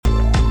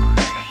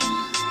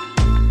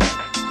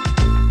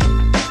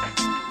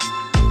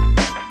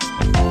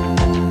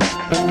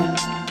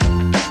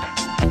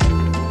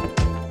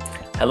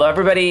Hello,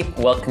 everybody.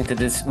 Welcome to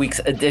this week's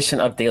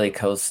edition of Daily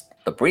Kos,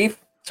 The Brief.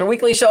 It's our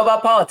weekly show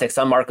about politics.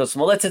 I'm Marcos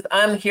Molitzis.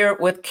 I'm here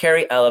with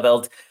Carrie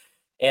Eleveld.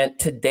 And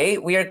today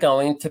we are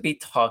going to be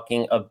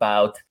talking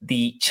about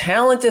the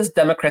challenges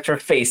Democrats are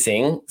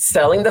facing,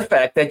 selling the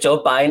fact that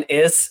Joe Biden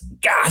is,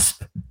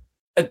 gasp,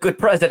 a good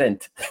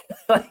president.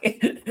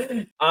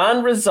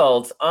 On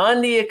results, on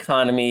the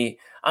economy,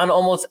 on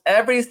almost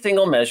every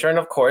single measure. And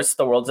of course,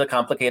 the world's a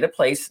complicated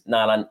place,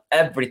 not on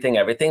everything,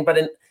 but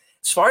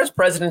as far as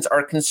presidents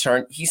are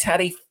concerned, he's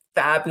had a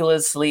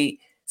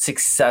fabulously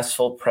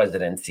successful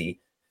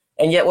presidency.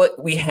 And yet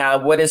what we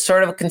have, what is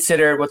sort of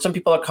considered, what some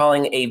people are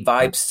calling a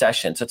vibe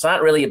session. So it's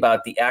not really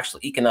about the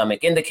actual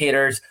economic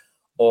indicators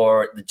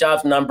or the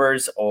jobs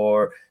numbers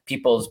or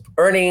people's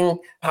earning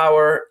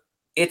power.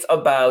 It's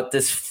about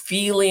this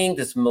feeling,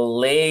 this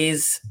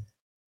malaise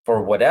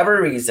for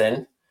whatever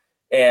reason.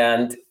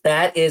 And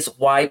that is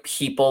why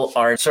people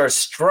are sort of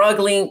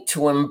struggling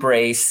to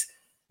embrace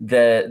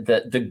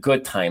the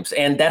good times.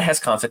 And that has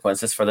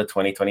consequences for the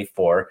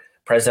 2024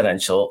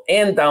 presidential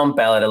and down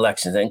ballot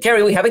elections. And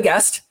Carrie, we have a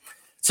guest.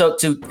 So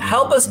to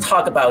help us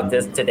talk about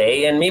this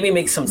today and maybe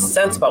make some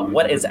sense about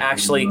what is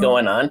actually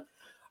going on,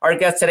 our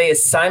guest today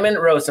is Simon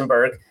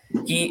Rosenberg.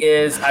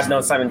 I've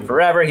known Simon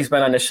forever. He's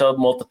been on the show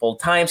multiple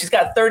times. He's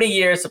got 30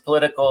 years of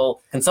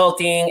political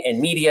consulting and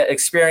media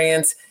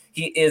experience.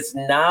 He is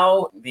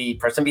now the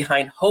person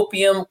behind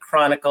Hopium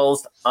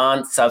Chronicles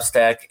on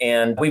Substack.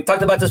 And we've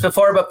talked about this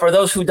before, but for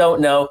those who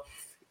don't know,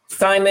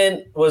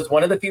 Simon was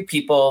one of the few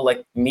people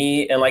like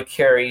me and like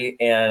Carrie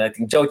and I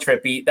think Joe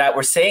Trippi that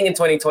were saying in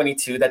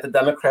 2022 that the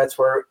Democrats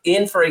were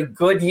in for a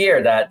good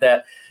year,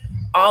 that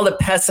all the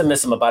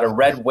pessimism about a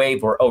red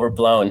wave were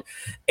overblown.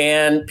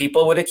 And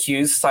people would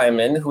accuse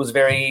Simon, who was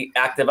very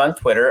active on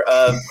Twitter,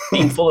 of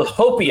being full of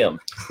hopium,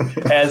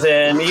 as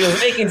in he was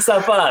making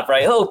stuff up,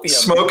 right?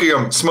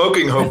 Hopium.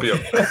 Smoking hopium.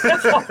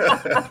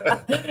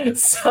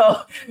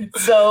 So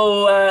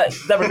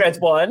Democrats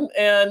won,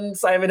 and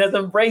Simon has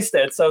embraced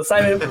it. So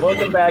Simon,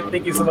 welcome back.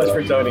 Thank you so much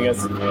for joining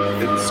us.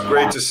 It's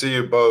great to see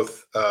you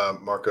both,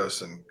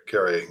 Marcos and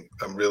Carrie.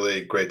 I'm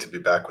really great to be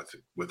back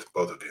with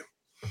both of you.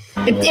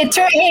 It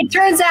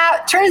turns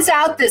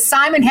out that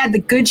Simon had the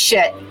good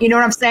shit. You know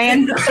what I'm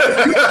saying? I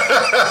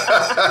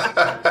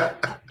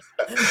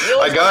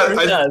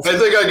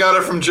think I got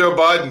it from Joe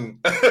Biden.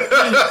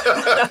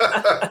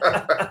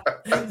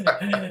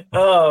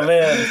 Oh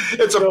man,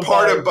 it's a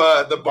part of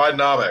the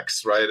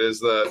Bidenomics, right?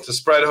 Is to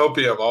spread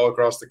hopium all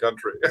across the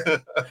country.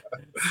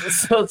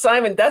 So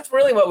Simon, that's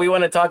really what we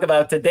want to talk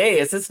about today.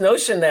 Is this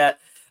notion that,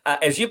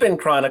 as you've been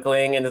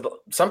chronicling, and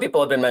some people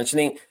have been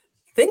mentioning,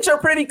 things are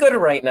pretty good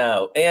right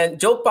now. And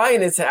Joe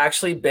Biden has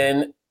actually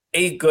been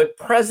a good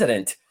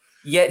president,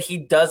 yet he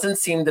doesn't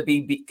seem to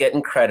be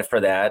getting credit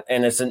for that.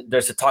 And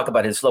there's a talk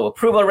about his low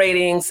approval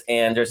ratings,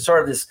 and there's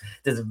sort of this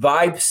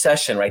vibe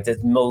session, right? This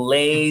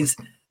malaise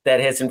that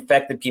has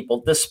infected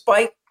people,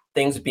 despite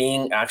things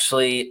being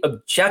actually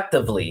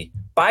objectively,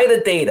 by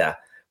the data,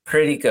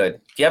 pretty good. Do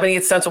you have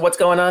any sense of what's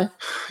going on?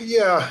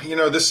 Yeah,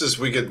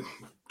 we could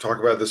talk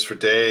about this for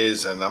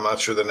days, and I'm not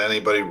sure that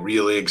anybody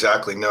really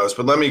exactly knows,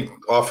 but let me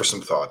offer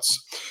some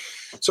thoughts.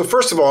 So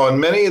first of all,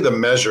 in many of the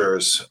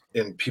measures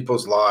in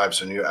people's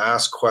lives, when you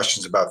ask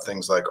questions about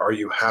things like, are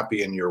you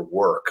happy in your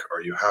work?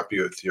 Are you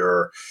happy with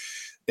your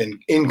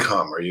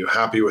income? Are you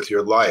happy with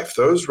your life?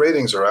 Those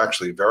ratings are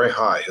actually very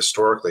high,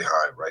 historically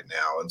high right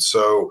now.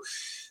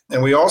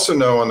 And we also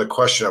know on the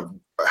question of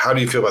how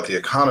do you feel about the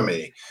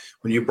economy,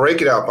 when you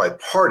break it out by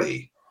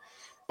party,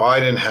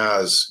 Biden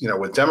has,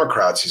 with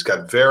Democrats, he's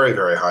got very,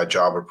 very high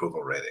job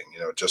approval rating,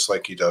 just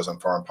like he does on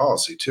foreign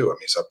policy, too. I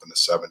mean, he's up in the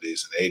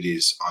 70s and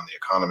 80s on the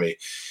economy.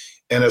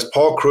 And as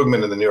Paul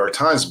Krugman in the New York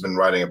Times has been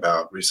writing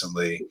about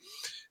recently,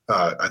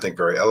 I think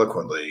very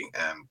eloquently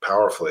and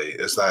powerfully,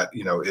 is that,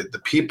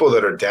 the people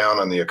that are down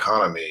on the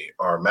economy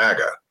are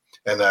MAGA.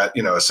 And that,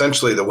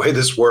 essentially the way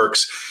this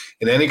works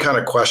in any kind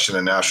of question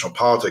in national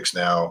politics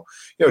now,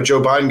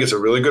 Joe Biden gets a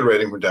really good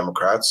rating from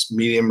Democrats,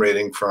 medium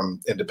rating from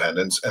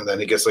independents, and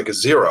then he gets like a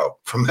 0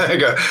 from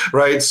MAGA,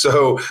 right?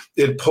 So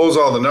it pulls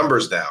all the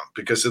numbers down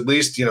because at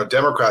least,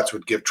 Democrats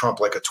would give Trump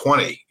like a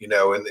 20,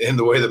 in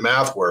the way the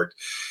math worked.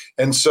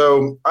 And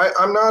so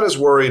I'm not as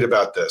worried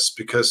about this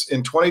because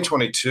in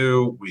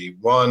 2022, we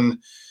won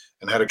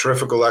and had a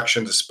terrific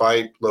election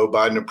despite low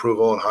Biden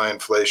approval and high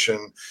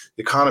inflation.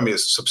 The economy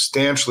is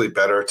substantially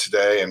better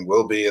today and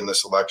will be in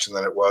this election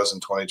than it was in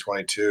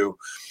 2022.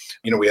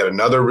 We had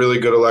another really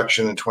good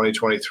election in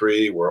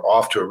 2023. We're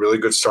off to a really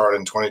good start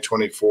in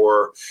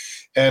 2024.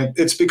 And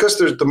it's because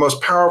the most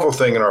powerful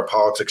thing in our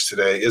politics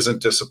today isn't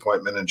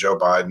disappointment in Joe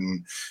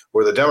Biden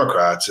or the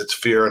Democrats. It's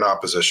fear and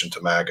opposition to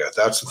MAGA.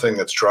 That's the thing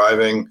it's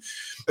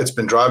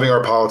been driving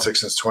our politics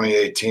since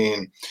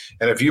 2018.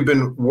 And if you've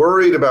been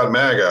worried about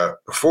MAGA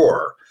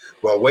before,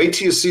 Well, wait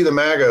till you see the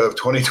MAGA of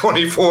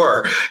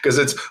 2024, because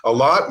it's a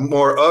lot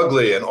more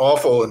ugly and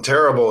awful and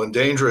terrible and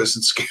dangerous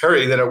and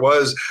scary than it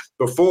was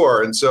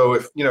before. And so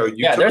if,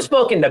 they're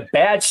smoking the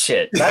bad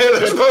shit.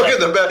 They're smoking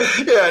the bad.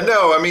 Yeah,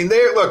 no, I mean,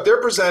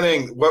 they're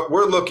presenting what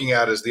we're looking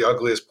at as the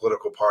ugliest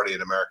political party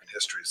in American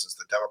history since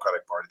the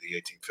Democratic Party of the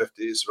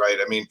 1850s, right?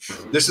 I mean,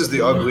 this is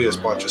the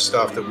ugliest bunch of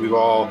stuff that we've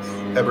all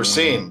ever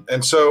seen.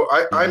 And so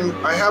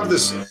I have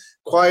this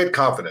quiet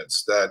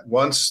confidence that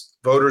once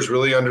voters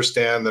really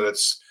understand that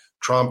it's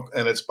Trump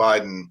and it's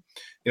Biden,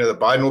 that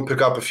Biden will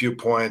pick up a few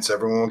points,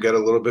 everyone will get a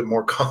little bit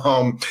more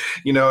calm,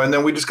 and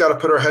then we just got to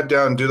put our head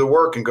down and do the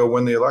work and go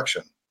win the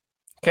election.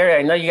 Carrie,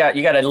 I know you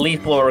got a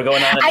leaf blower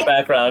going on in the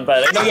background,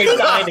 but I know you're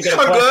dying to get a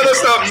question. I'm glad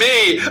that's not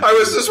me. I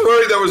was just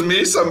worried that was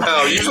me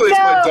somehow. Usually it's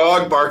my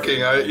dog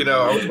barking. I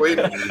was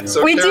waiting.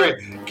 So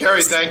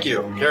Carrie, thank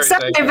you. Carrie,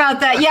 sorry about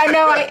that. Yeah,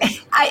 no,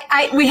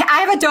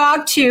 I have a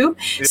dog too,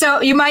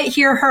 so you might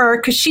hear her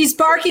because she's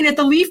barking at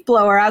the leaf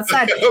blower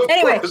outside.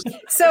 Anyway,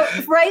 so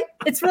right,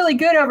 it's really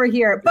good over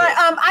here. But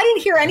I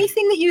didn't hear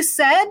anything that you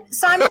said,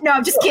 Simon. No,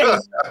 I'm just kidding.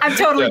 I'm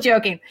totally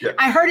joking. Yeah.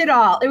 I heard it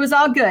all. It was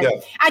all good. Yeah.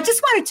 I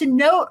just wanted to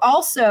note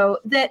also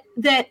that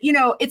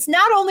it's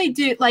not only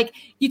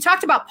you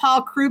talked about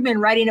Paul Krugman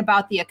writing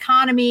about the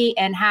economy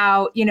and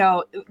how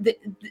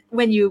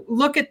when you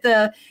look at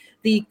the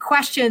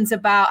questions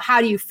about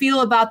how do you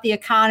feel about the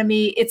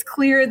economy, it's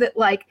clear that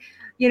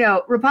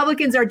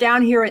Republicans are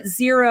down here at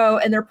zero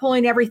and they're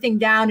pulling everything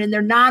down and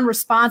they're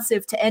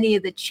non-responsive to any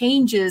of the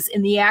changes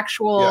in the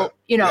actual,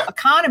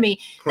 economy.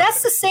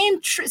 That's the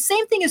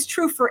same thing is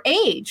true for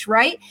age,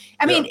 right?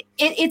 I mean,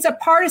 it's a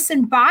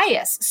partisan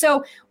bias.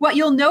 So what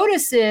you'll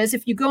notice is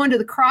if you go into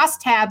the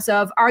crosstabs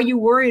of, are you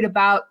worried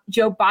about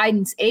Joe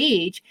Biden's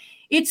age?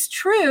 It's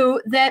true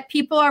that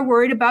people are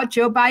worried about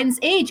Joe Biden's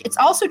age. It's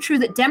also true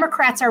that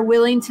Democrats are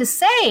willing to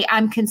say,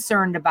 I'm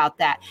concerned about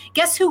that.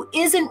 Guess who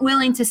isn't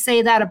willing to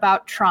say that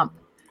about Trump?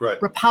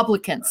 Right.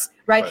 Republicans,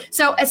 right?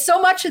 So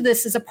much of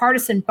this is a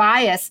partisan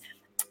bias.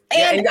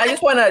 And I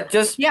just want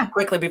to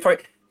quickly before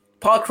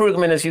Paul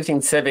Krugman is using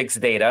Civics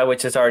data,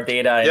 which is our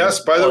data.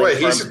 Yes, by the way,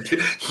 he's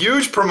a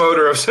huge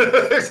promoter of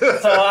Civics.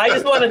 So I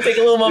just want to take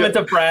a little moment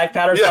to brag,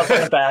 pat ourselves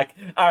on the back.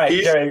 All right,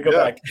 Jerry, go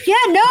back. Yeah,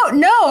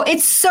 no,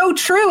 it's so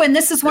true. And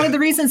this is one of the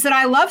reasons that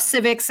I love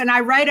Civics. And I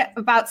write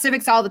about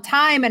Civics all the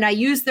time and I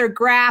use their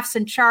graphs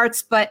and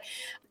charts, but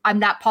I'm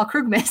not Paul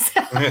Krugman.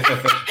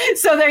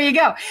 So there you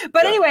go.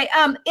 But anyway,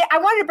 I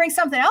wanted to bring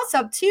something else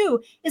up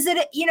too, is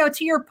that,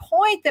 to your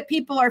point that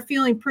people are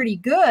feeling pretty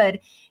good,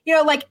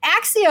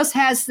 Axios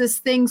has this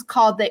thing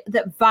called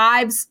the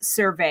Vibes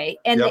survey.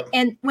 And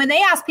and when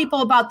they ask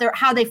people about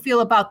how they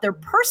feel about their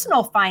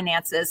personal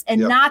finances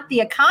and not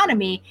the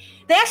economy,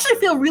 they actually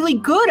feel really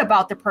good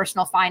about their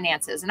personal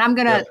finances. And I'm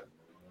going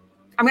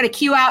to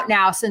cue out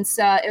now since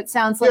it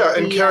sounds like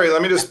and Carrie,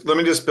 let me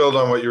just build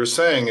on what you were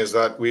saying is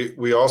that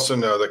we also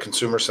know that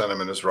consumer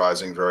sentiment is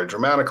rising very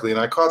dramatically.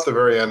 And I caught the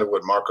very end of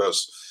what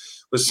Marcos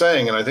was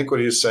saying, and I think what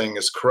he was saying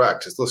is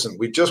correct, is listen,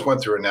 we just went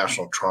through a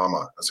national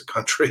trauma as a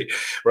country,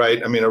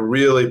 right? I mean, a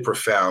really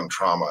profound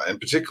trauma, and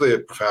particularly a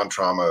profound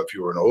trauma if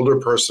you were an older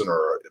person or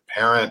a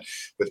parent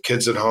with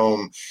kids at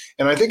home.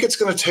 And I think it's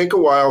going to take a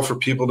while for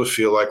people to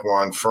feel like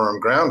we're on firm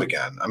ground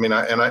again. I mean,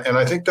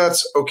 I think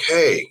that's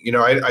okay.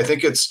 I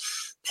think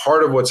it's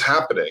part of what's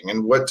happening.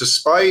 And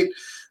despite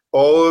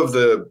all of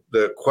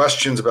the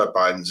questions about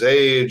Biden's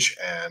age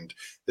and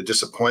the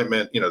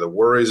disappointment, the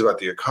worries about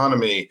the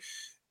economy,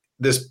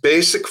 this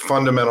basic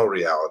fundamental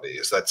reality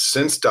is that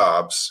since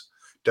Dobbs,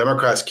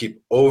 Democrats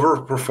keep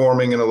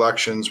overperforming in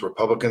elections,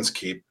 Republicans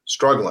keep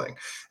struggling.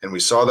 And we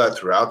saw that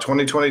throughout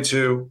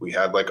 2022. We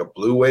had like a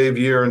blue wave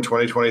year in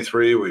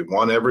 2023. We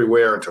won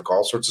everywhere and took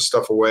all sorts of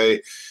stuff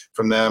away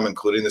from them,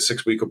 including the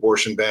 6-week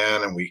abortion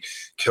ban. And we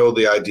killed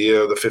the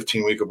idea of the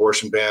 15-week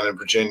abortion ban in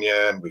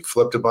Virginia. And we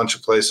flipped a bunch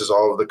of places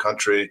all over the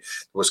country.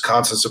 The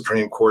Wisconsin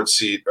Supreme Court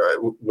seat,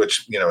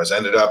 which has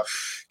ended up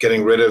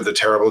getting rid of the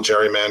terrible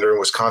gerrymander in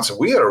Wisconsin.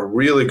 We had a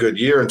really good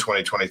year in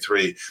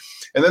 2023.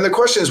 And then the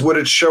question is, would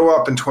it show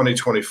up in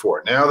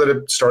 2024? Now that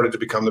it started to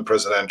become the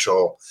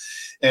presidential,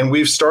 and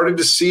we've started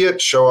to see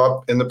it show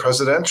up in the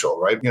presidential,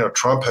 right?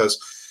 Trump has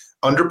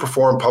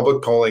underperformed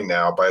public polling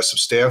now by a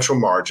substantial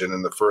margin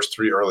in the first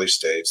 3 early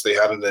states. They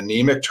had an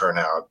anemic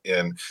turnout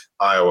in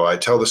Iowa. I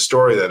tell the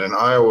story that in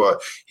Iowa,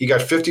 he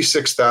got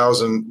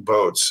 56,000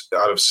 votes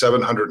out of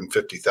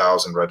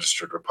 750,000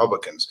 registered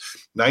Republicans.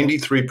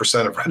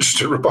 93% of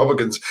registered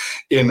Republicans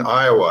in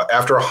Iowa,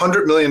 after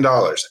 $100 million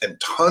and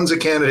tons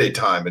of candidate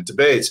time and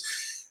debates,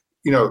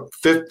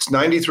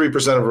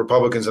 93% of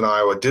Republicans in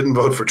Iowa didn't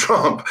vote for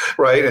Trump,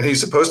 right? And he's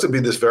supposed to be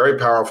this very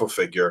powerful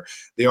figure.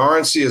 The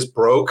RNC is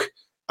broke.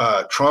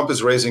 Trump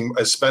is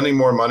spending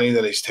more money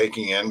than he's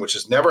taking in, which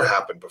has never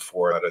happened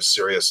before at a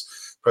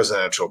serious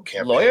presidential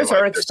campaign. Lawyers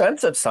are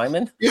expensive,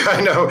 Simon. Yeah,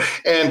 I know.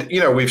 And,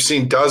 we've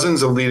seen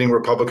dozens of leading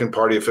Republican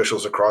Party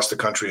officials across the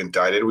country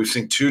indicted. We've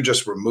seen 2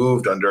 just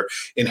removed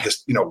in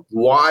his,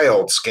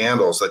 wild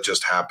scandals that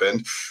just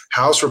happened.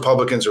 House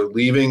Republicans are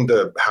leaving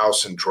the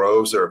House in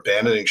droves. They're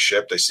abandoning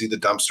ship. They see the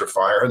dumpster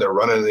fire. They're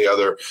running in the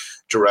other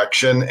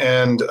direction.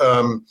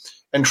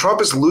 And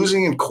Trump is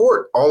losing in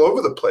court all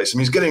over the place. I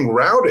mean, he's getting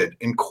routed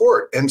in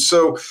court. And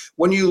so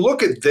when you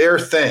look at their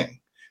thing,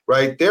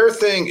 right, their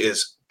thing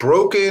is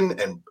broken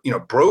and,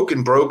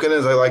 broken,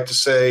 as I like to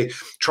say.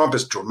 Trump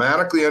is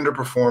dramatically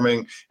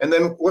underperforming. And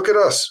then look at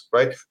us,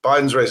 right?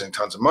 Biden's raising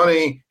tons of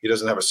money. He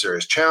doesn't have a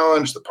serious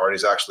challenge. The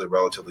party's actually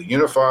relatively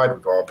unified.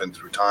 We've all been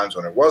through times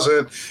when it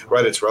wasn't,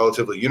 right? It's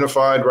relatively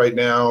unified right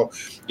now.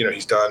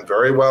 He's done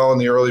very well in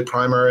the early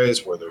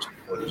primaries where there's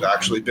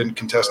actually been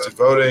contested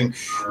voting.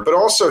 But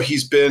also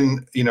he's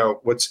been,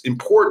 what's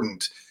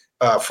important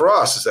for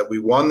us is that we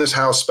won this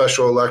House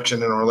special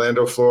election in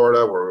Orlando,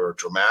 Florida, where we were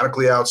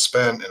dramatically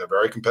outspent in a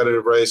very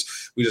competitive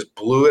race. We just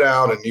blew it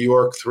out in New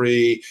York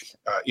 3.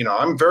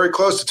 I'm very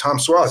close to Tom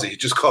Suozzi. He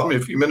just called me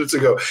a few minutes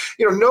ago.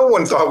 No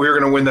one thought we were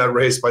going to win that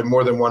race by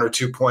more than 1 or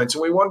 2 points,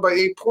 and we won by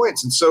 8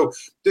 points. And so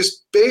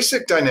this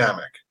basic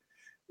dynamic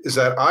is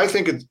that I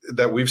think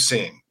that we've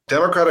seen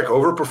Democratic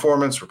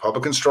overperformance,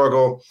 Republican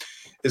struggle,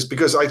 is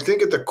because I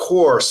think at the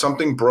core,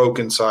 something broke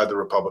inside the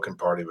Republican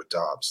Party with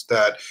Dobbs,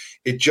 that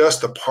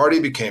the party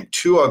became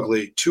too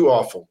ugly, too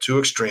awful, too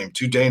extreme,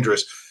 too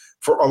dangerous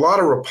for a lot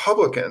of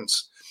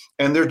Republicans.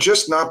 And they're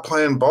just not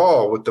playing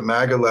ball with the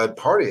MAGA-led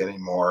party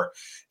anymore.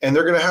 And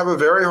they're going to have a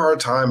very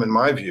hard time, in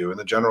my view, in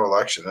the general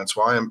election. That's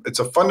why it's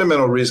a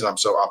fundamental reason I'm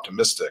so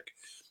optimistic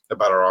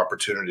about our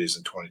opportunities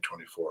in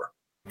 2024.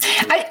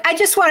 I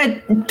just want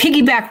to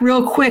piggyback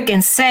real quick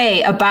and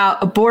say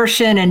about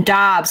abortion and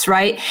Dobbs,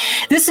 right?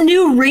 This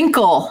new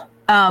wrinkle,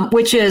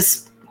 which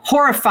is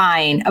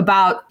horrifying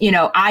about,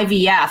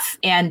 IVF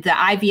and the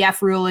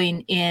IVF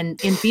ruling in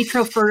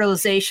vitro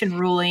fertilization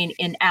ruling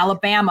in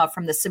Alabama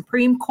from the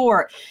Supreme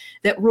Court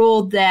that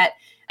ruled that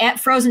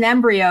frozen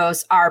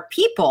embryos are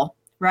people,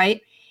 right,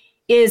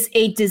 is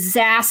a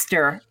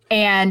disaster.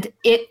 And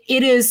it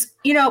is,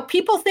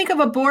 people think of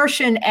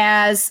abortion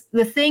as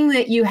the thing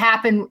that you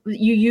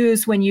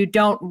use when you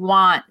don't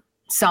want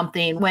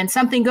something, when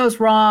something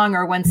goes wrong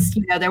or when,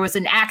 there was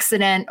an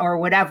accident or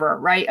whatever,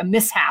 right? A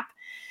mishap.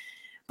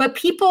 But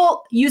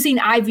people using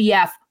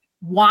IVF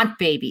want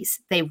babies.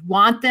 They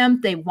want them.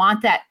 They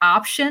want that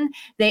option.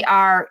 They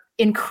are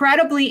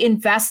incredibly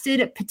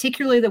invested,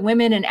 particularly the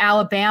women in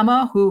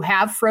Alabama who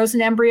have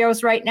frozen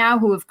embryos right now,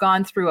 who have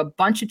gone through a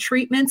bunch of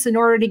treatments in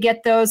order to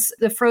get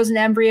the frozen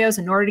embryos,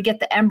 in order to get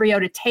the embryo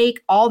to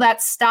take, all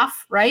that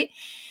stuff, right?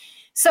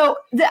 So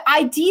the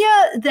idea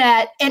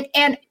that,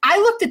 and I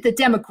looked at the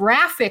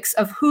demographics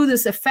of who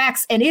this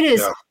affects, and it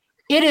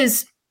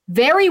is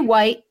very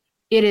white,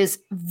 it is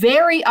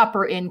very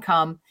upper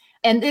income,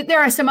 and there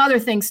are some other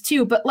things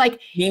too, but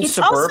it's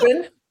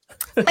suburban?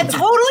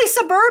 Totally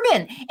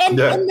suburban. And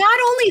not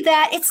only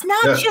that, it's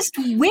not just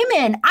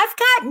women. I've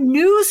got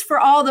news for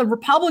all the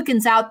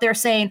Republicans out there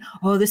saying,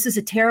 oh, this is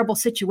a terrible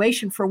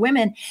situation for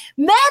women.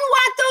 Men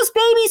want those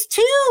babies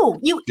too,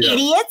 you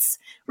idiots,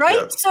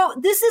 right? Yeah. So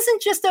this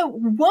isn't just a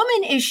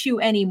woman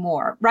issue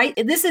anymore, right?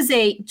 This is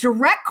a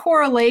direct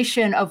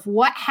correlation of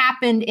what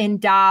happened in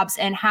Dobbs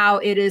and how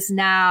it is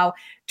now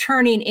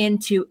turning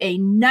into a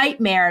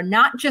nightmare,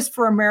 not just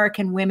for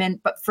American women,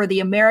 but for the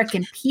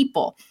American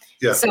people.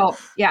 Yeah. So,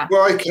 yeah.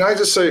 Well, can I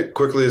just say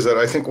quickly is that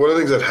I think one of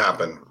the things that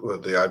happened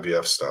with the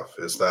IVF stuff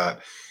is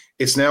that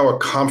it's now a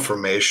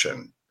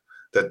confirmation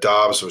that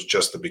Dobbs was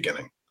just the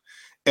beginning.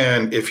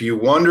 And if you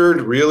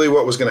wondered really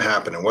what was going to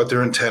happen and what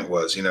their intent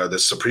was, the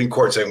Supreme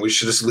Court saying we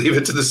should just leave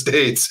it to the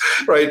states,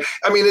 right?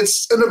 I mean,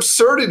 it's an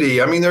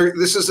absurdity. I mean,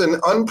 this is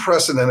an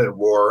unprecedented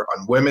war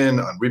on women,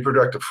 on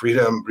reproductive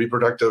freedom,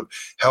 reproductive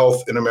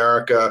health in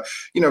America.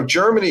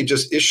 Germany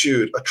just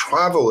issued a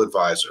travel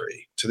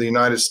advisory to the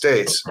United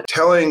States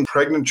telling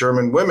pregnant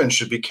German women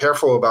should be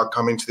careful about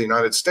coming to the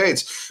United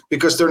States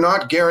because they're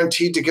not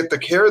guaranteed to get the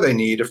care they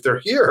need if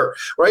they're here,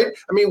 right?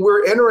 I mean,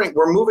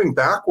 we're moving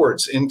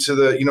backwards into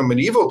the,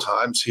 medieval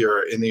times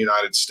here in the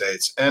United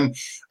States. And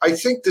I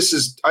think the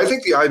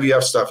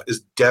IVF stuff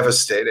is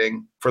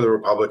devastating for the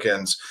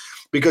Republicans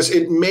because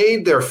it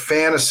made their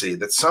fantasy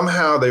that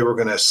somehow they were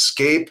going to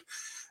escape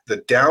the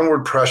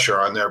downward pressure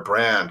on their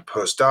brand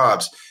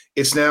post-Dobbs.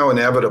 It's now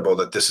inevitable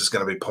that this is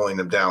going to be pulling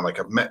them down.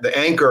 The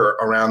anchor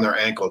around their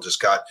ankle just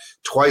got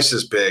twice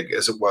as big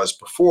as it was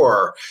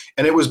before.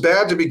 And it was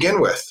bad to begin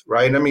with,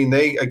 right? I mean,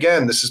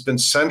 this has been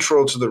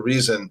central to the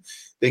reason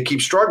they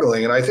keep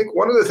struggling. And I think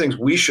one of the things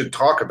we should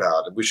talk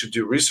about and we should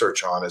do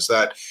research on is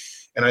that,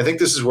 and I think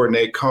this is where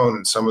Nate Cohn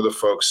and some of the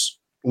folks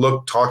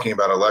talking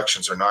about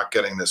elections are not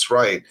getting this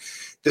right.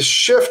 This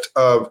shift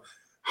of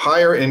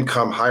higher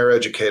income, higher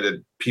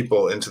educated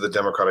people into the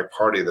Democratic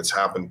Party that's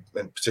happened,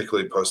 and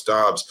particularly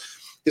post-Dobbs,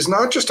 is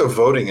not just a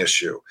voting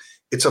issue.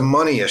 It's a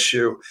money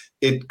issue.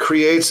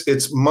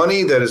 It's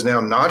money that is now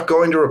not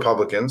going to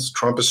Republicans.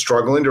 Trump is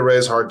struggling to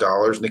raise hard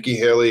dollars. Nikki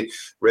Haley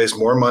raised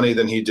more money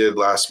than he did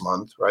last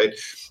month, right?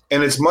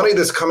 And it's money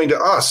that's coming to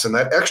us. And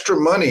that extra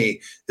money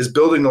is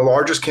building the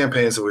largest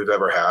campaigns that we've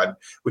ever had,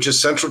 which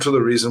is central to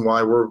the reason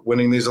why we're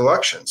winning these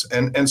elections.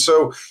 And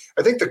so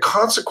I think the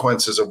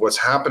consequences of what's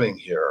happening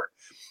here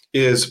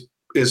is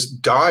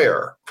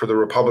dire for the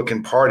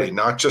Republican Party,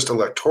 not just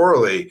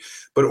electorally,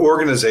 but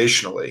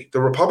organizationally. The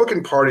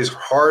Republican Party's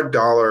hard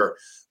dollar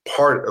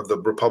part of the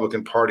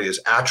Republican Party is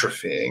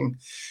atrophying,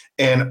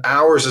 and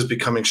ours is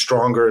becoming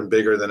stronger and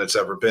bigger than it's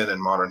ever been in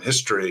modern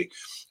history.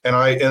 And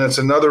it's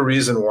another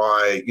reason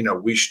why,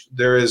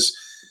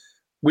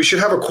 we should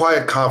have a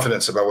quiet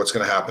confidence about what's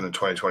going to happen in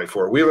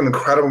 2024. We have an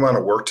incredible amount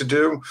of work to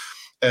do.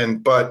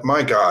 But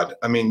my God,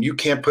 I mean, you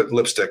can't put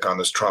lipstick on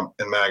this Trump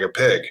and MAGA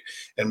pig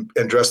and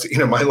dress,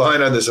 my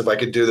line on this, if I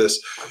could do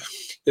this,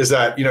 is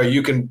that,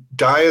 you can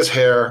dye his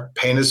hair,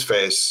 paint his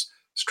face,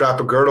 strap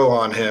a girdle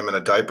on him and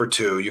a diaper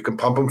too. You can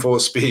pump him full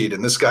of speed,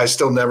 and this guy's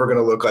still never going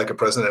to look like a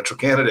presidential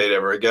candidate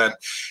ever again.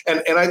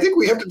 And I think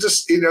we have to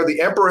just, the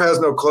emperor has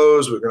no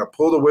clothes. We're going to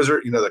pull the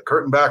wizard, the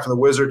curtain back from the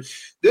wizard.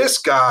 This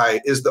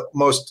guy is the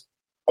most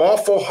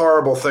awful,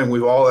 horrible thing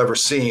we've all ever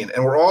seen.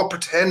 And we're all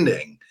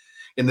pretending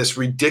in this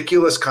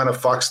ridiculous kind of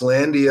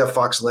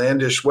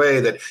Foxlandish way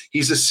that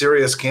he's a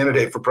serious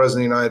candidate for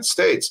president of the United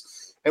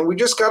States. And we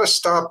just got to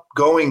stop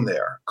going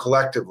there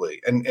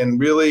collectively and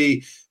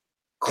really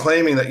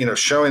claiming that,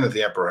 showing that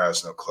the emperor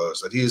has no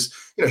clothes, that he's,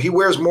 he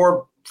wears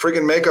more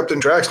friggin' makeup than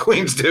drag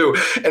queens do.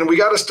 And we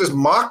got to just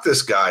mock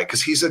this guy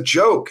because he's a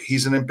joke.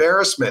 He's an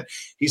embarrassment.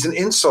 He's an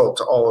insult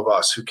to all of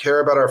us who care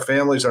about our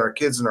families and our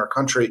kids and our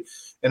country.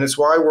 And it's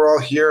why we're all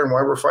here and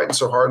why we're fighting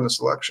so hard in this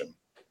election.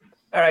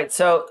 All right.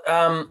 So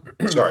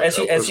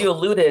as you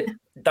alluded,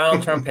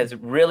 Donald Trump has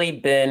really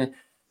been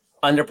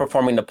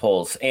underperforming the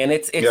polls, and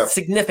it's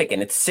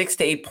significant. It's 6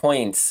 to 8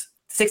 points,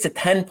 6 to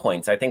 10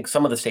 points. I think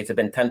some of the states have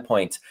been 10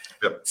 points.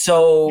 Yep.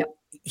 So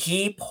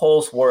he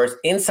polls worse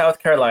in South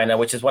Carolina,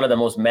 which is one of the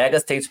most MAGA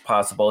states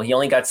possible. He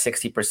only got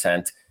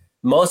 60%.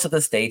 Most of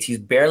the states, he's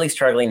barely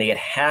struggling to get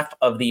half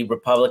of the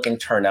Republican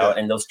turnout,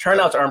 and those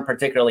turnouts aren't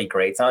particularly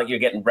great. It's not like you're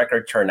getting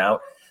record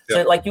turnout.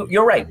 So like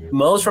you're right,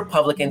 most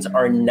Republicans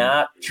are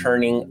not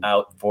turning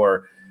out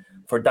for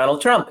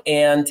Donald Trump.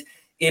 And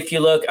if you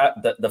look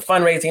at the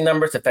fundraising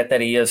numbers, the fact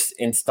that he has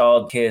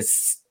installed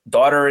his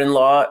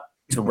daughter-in-law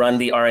to run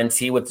the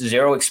RNC with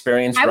zero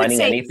experience running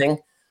anything.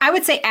 I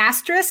would say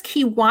asterisk,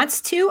 he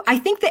wants to. I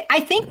think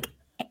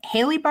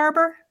Haley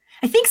Barbour,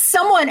 I think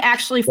someone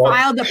actually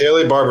filed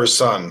Haley Barbour's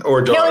son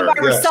or daughter. Haley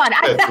Barbour's son.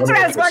 That's what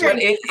I was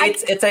wondering.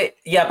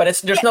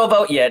 There's no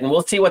vote yet, and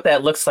we'll see what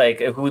that looks like.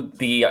 Who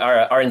the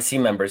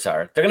RNC members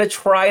are? They're going to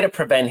try to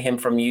prevent him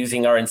from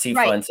using RNC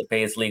funds to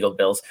pay his legal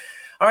bills.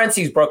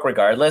 RNC's broke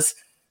regardless,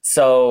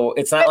 so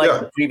it's not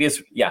like the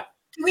previous. Yeah.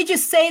 Can we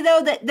just say,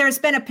 though, that there's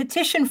been a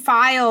petition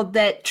filed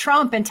that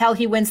Trump, until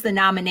he wins the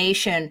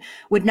nomination,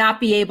 would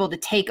not be able to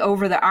take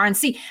over the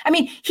RNC? I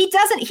mean,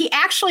 he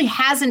actually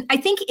hasn't. I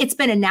think it's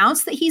been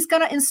announced that he's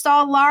going to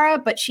install Laura,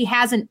 but she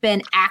hasn't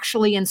been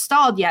actually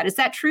installed yet. Is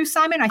that true,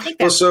 Simon? I think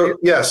that's true.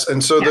 Yes.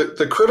 And so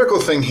the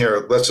critical thing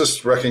here, let's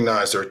just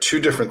recognize there are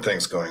two different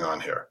things going on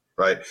here,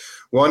 right?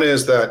 One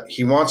is that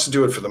he wants to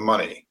do it for the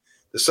money.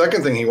 The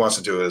second thing he wants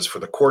to do is for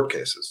the court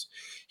cases.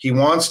 He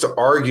wants to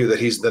argue that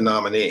he's the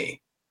nominee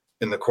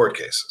in the court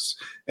cases,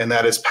 and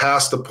that it's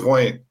past the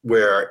point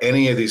where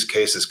any of these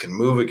cases can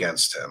move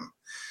against him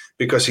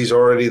because he's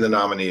already the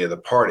nominee of the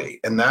party.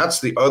 And that's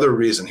the other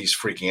reason he's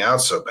freaking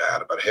out so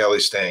bad about Haley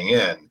staying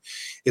in,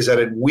 is that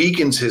it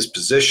weakens his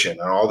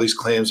position on all these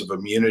claims of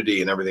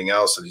immunity and everything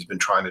else that he's been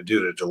trying to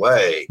do to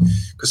delay,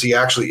 because he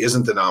actually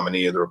isn't the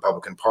nominee of the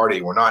Republican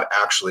Party. We're not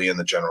actually in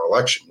the general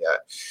election yet.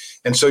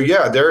 And so,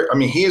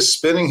 he is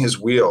spinning his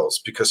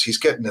wheels because he's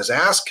getting his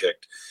ass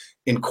kicked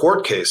in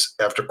court case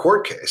after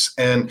court case.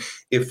 And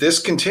if this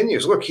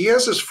continues, look, he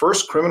has his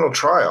first criminal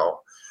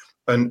trial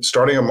and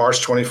starting on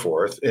March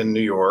 24th in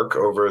New York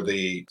over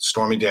the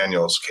Stormy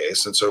Daniels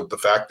case. And so the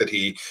fact that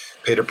he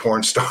paid a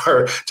porn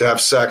star to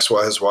have sex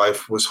while his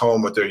wife was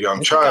home with their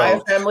young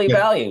child. Family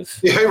values.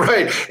 Yeah,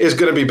 right. Is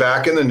going to be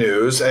back in the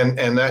news. And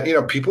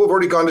that, people have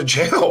already gone to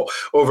jail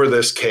over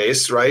this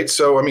case, right?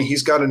 So,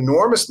 he's got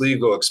enormous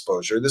legal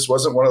exposure. This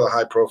wasn't one of the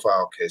high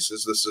profile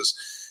cases. This is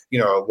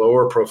a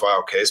lower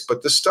profile case,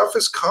 but this stuff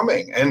is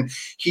coming, and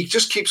he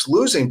just keeps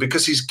losing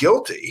because he's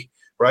guilty,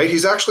 right?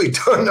 He's actually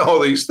done all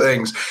these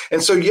things.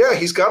 And so,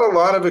 he's got a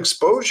lot of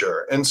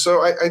exposure. And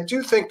so I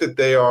do think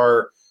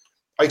that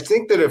I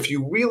think that if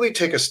you really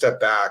take a step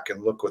back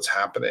and look what's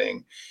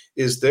happening,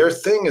 is their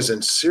thing is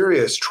in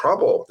serious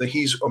trouble, that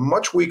he's a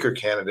much weaker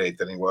candidate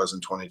than he was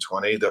in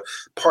 2020.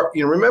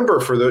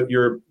 Remember for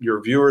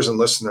your viewers and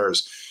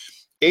listeners,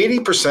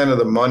 80% of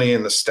the money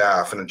and the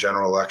staff in a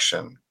general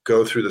election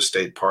go through the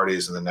state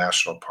parties and the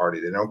national party.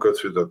 They don't go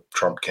through the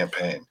Trump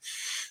campaign.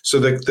 So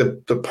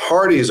the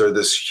parties are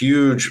this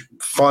huge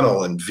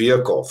funnel and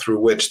vehicle through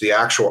which the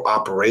actual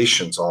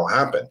operations all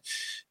happen.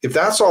 If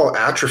that's all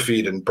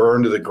atrophied and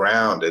burned to the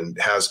ground and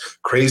has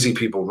crazy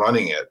people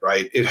running it,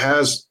 right, it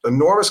has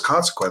enormous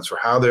consequence for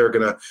how they're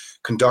going to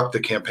conduct the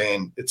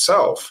campaign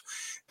itself.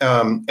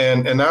 And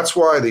that's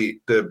why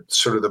the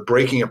sort of the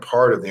breaking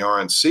apart of the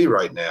RNC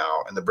right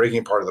now and the breaking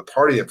apart of the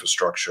party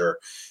infrastructure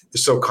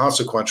is so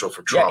consequential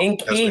for Trump. Yeah, in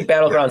key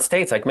battleground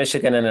states like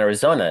Michigan and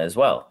Arizona as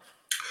well.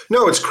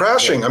 No, it's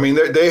crashing. Yeah. I mean,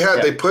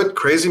 they put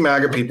crazy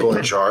MAGA people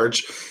in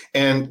charge,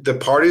 and the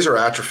parties are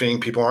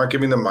atrophying. People aren't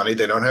giving them money.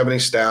 They don't have any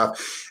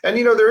staff. And,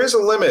 there is a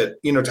limit,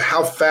 to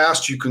how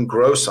fast you can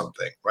grow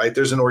something, right?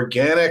 There's an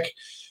organic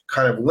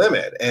kind of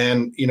limit.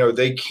 And,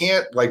 they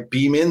can't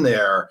beam in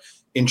there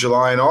in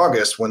July and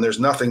August when there's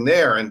nothing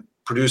there and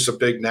produce a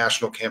big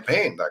national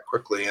campaign that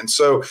quickly. And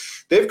so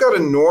they've got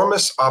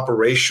enormous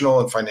operational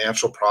and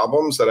financial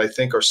problems that I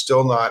think are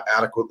still not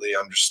adequately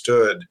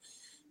understood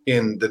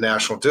in the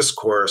national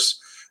discourse.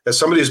 As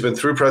somebody who's been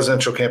through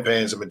presidential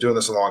campaigns and been doing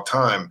this a long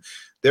time,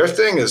 their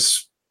thing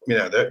is,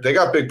 they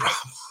got big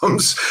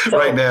problems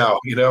right now,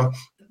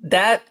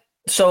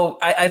 So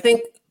I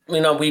think,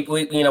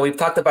 we've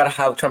talked about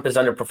how Trump is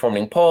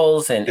underperforming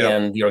polls and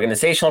the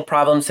organizational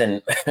problems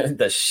and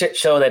the shit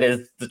show that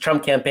is the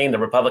Trump campaign, the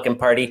Republican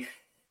Party.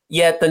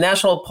 Yet the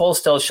national polls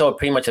still show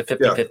pretty much a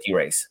 50-50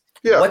 race.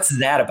 Yeah. What's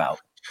that about?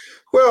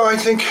 Well, I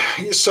think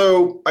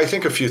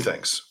a few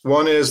things.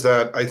 One is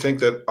that I think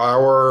that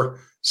our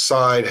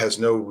side has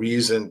no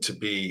reason to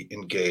be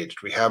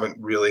engaged. We haven't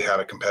really had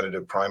a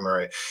competitive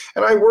primary.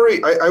 And I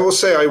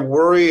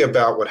worry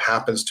about what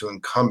happens to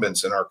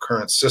incumbents in our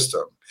current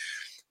system,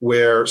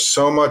 where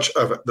so much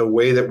of the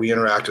way that we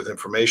interact with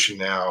information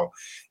now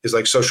is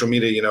like social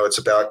media. It's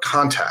about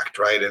contact,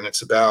 right? And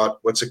it's about,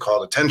 what's it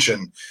called,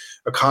 attention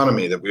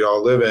economy that we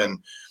all live in.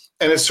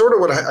 And it's sort of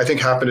what I think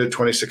happened in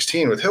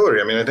 2016 with Hillary.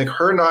 I mean, I think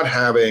her not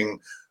having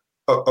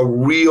a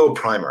real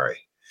primary,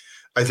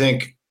 I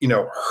think,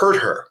 hurt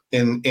her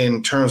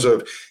in terms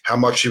of how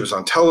much she was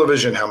on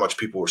television, how much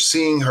people were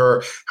seeing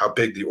her, how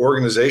big the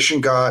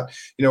organization got.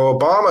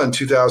 Obama in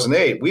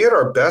 2008, we had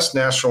our best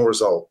national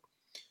result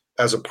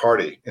as a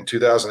party in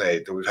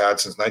 2008 that we've had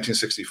since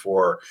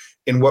 1964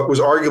 in what was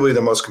arguably the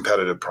most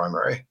competitive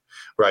primary,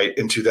 right,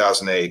 in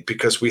 2008,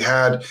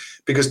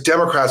 because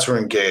Democrats were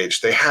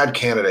engaged. They had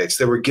candidates.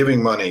 They were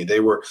giving money. They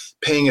were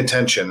paying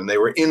attention, and they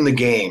were in the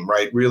game,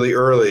 right, really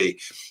early.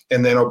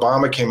 And then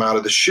Obama came out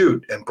of the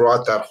chute and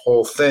brought that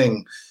whole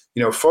thing,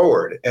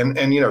 forward. And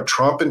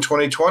Trump in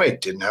 2020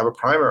 didn't have a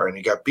primary, and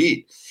he got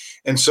beat.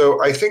 And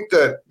so I think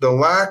that the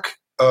lack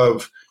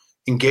of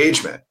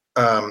engagement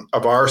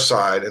of our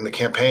side and the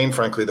campaign,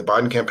 frankly, the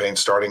Biden campaign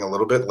starting a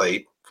little bit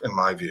late, in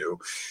my view,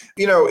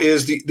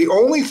 is the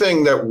only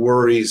thing that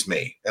worries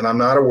me. And I'm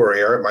not a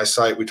worrier. At my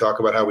site, we talk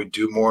about how we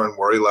do more and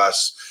worry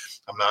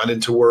less. I'm not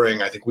into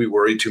worrying. I think we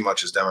worry too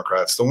much as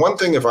Democrats. The one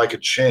thing, if I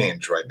could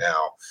change right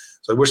now,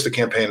 so I wish the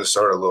campaign had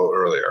started a little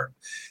earlier.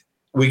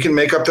 We can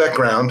make up that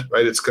ground,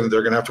 right? They're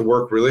going to have to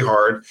work really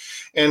hard.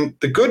 And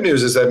the good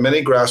news is that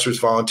many grassroots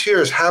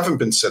volunteers haven't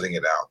been sitting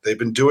it out. They've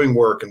been doing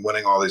work and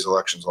winning all these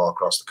elections all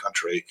across the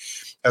country,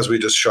 as we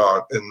just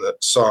saw in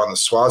the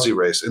Swazi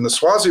race. In the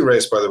Swazi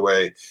race, by the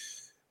way,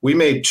 we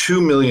made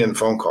 2 million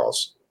phone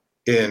calls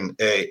 2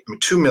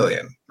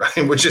 million,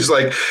 right? Which is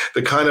like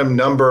the kind of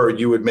number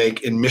you would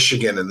make in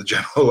Michigan in the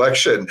general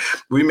election.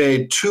 We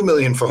made 2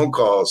 million phone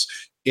calls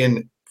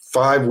in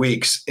 5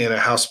 weeks in a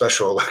House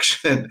special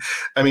election.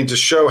 I mean, to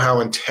show how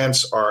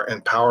intense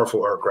and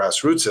powerful our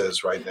grassroots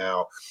is right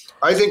now.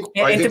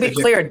 To be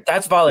clear,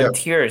 that's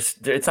volunteers.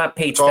 Yeah. It's not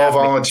paid staff. It's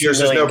all volunteers.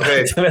 There's no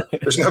paid.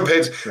 There's no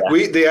paid.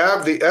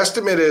 Yeah. The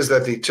estimate is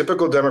that the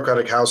typical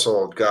Democratic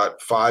household got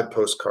 5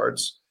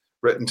 postcards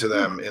written to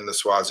them in the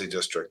Swazi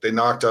district. They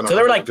knocked on. So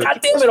they were like, "God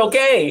damn it,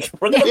 okay,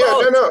 we're gonna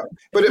vote." No.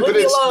 But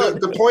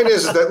the point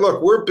is that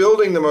look, we're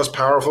building the most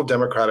powerful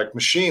democratic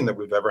machine that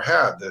we've ever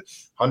had. The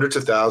hundreds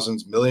of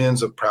thousands,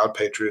 millions of proud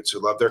patriots who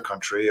love their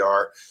country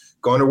are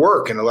going to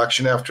work in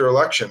election after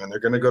election, and they're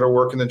going to go to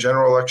work in the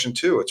general election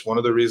too. It's one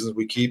of the reasons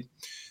we keep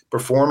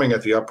performing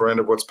at the upper end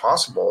of what's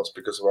possible. It's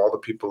because of all the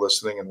people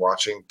listening and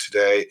watching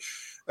today.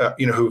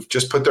 Who've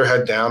just put their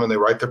head down and they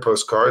write their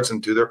postcards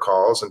and do their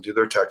calls and do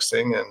their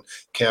texting and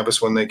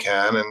canvass when they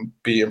can and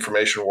be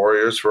information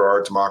warriors for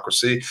our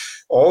democracy.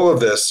 All of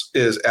this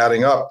is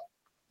adding up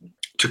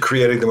to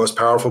creating the most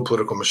powerful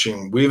political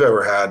machine we've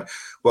ever had,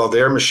 while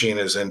their machine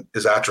is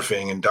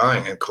atrophying and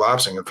dying and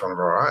collapsing in front of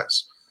our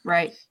eyes.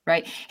 Right.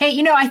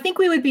 Hey, I think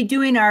we would be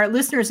doing our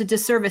listeners a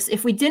disservice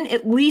if we didn't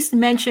at least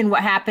mention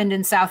what happened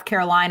in South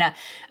Carolina.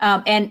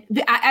 And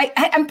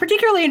I'm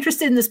particularly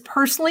interested in this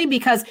personally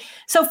because,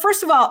 so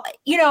first of all,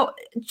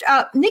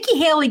 Nikki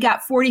Haley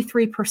got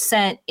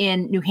 43%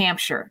 in New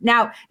Hampshire.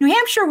 Now, New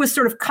Hampshire was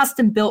sort of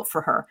custom built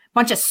for her. A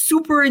bunch of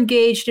super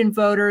engaged in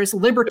voters,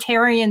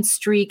 libertarian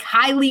streak,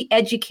 highly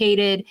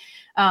educated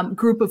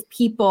group of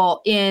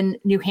people in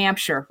New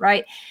Hampshire,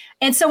 right?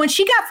 And so when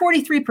she got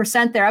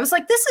 43% there, I was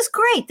like, this is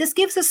great. This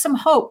gives us some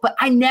hope. But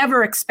I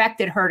never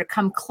expected her to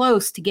come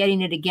close to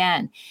getting it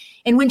again.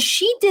 And when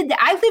she did that,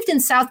 I lived in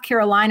South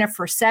Carolina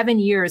for 7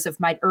 years of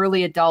my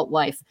early adult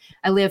life.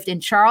 I lived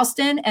in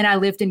Charleston and I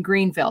lived in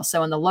Greenville,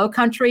 so in the Low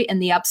Country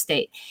and the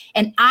Upstate.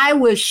 And I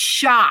was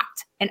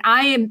shocked, and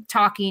I am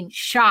talking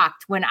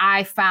shocked, when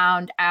I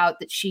found out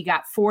that she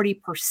got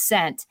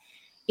 40%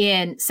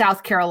 in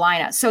South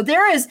Carolina. So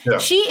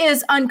she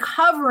is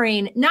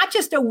uncovering not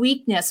just a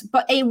weakness,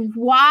 but a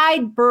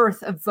wide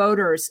berth of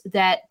voters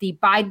that the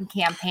Biden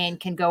campaign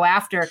can go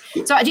after.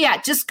 So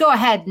just go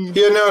ahead.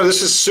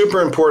 This is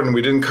super important.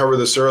 We didn't cover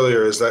this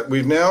earlier, is that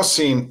we've now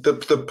seen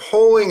the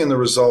polling and the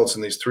results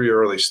in these 3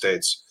 early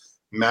states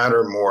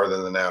matter more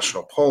than the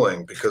national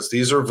polling, because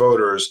these are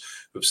voters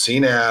who've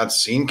seen ads,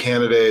 seen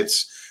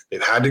candidates.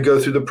 They've had to go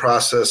through the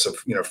process of,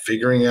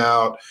 figuring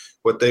out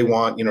what they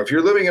want. If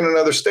you're living in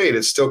another state,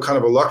 it's still kind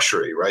of a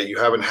luxury, right? You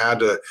haven't had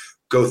to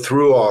go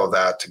through all of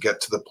that to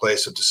get to the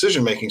place of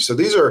decision making. So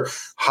these are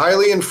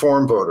highly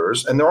informed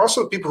voters, and they're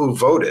also people who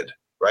voted,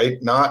 right?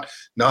 Not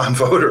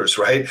non-voters,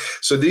 right?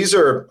 So these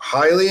are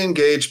highly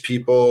engaged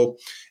people.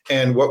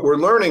 And what we're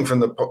learning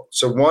from what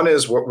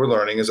we're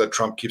learning is that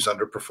Trump keeps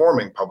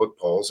underperforming public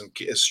polls and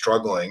is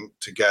struggling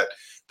to get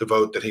the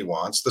vote that he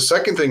wants. The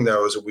second thing,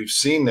 though, is that we've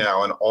seen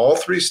now in all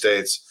 3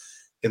 states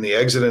in the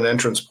exit and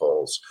entrance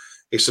polls,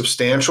 a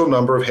substantial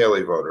number of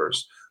Haley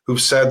voters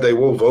who've said they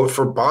will vote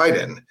for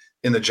Biden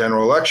in the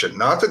general election.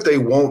 Not that they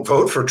won't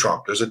vote for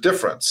Trump. There's a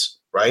difference,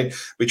 right,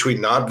 between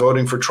not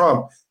voting for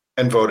Trump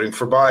and voting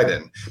for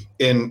Biden.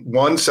 In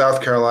one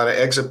South Carolina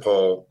exit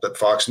poll that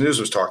Fox News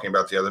was talking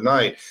about the other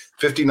night,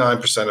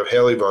 59% of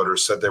Haley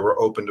voters said they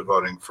were open to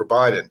voting for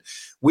Biden.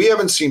 We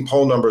haven't seen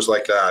poll numbers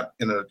like that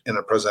in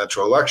a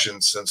presidential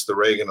election since the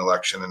Reagan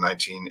election in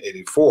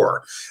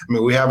 1984. I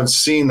mean, we haven't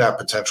seen that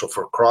potential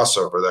for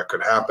crossover that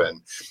could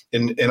happen.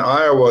 In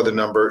Iowa, the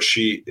number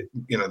the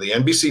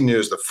NBC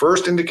News, the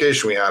first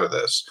indication we had of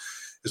this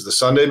is the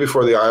Sunday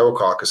before the Iowa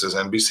caucuses,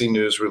 NBC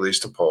News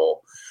released a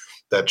poll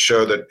that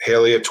showed that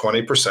Haley at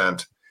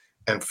 20%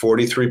 and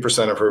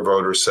 43% of her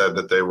voters said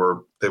that they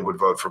would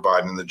vote for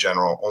Biden in the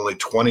general. Only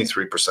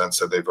 23%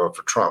 said they vote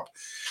for Trump.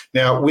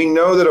 Now, we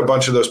know that a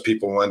bunch of those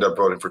people will end up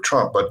voting for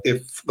Trump, but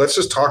let's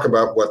just talk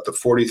about what the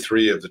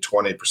 43 of the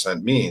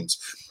 20% means.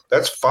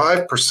 That's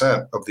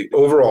 5% of the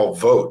overall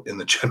vote in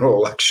the general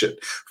election,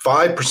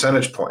 5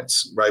 percentage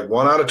points, right?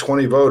 1 out of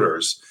 20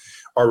 voters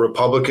are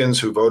Republicans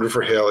who voted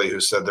for Haley who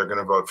said they're going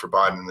to vote for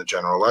Biden in the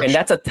general election. And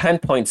that's a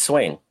 10-point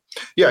swing.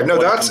 Yeah, no,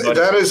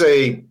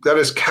 that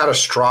is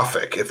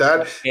catastrophic.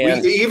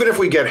 Even if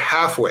we get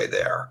halfway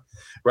there,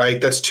 right,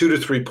 that's 2 to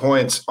 3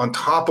 points on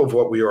top of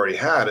what we already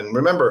had. And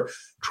remember,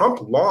 Trump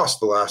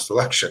lost the last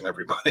election,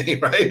 everybody,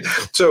 right?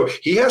 So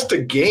he has to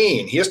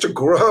gain, he has to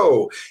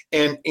grow,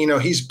 and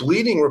he's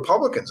bleeding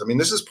Republicans. I mean,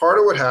 this is part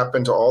of what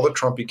happened to all the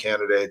Trumpy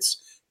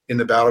candidates in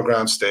the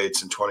battleground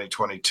states in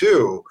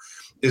 2022,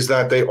 is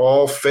that they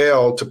all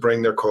failed to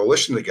bring their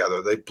coalition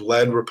together. They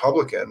bled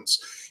Republicans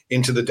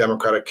into the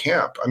Democratic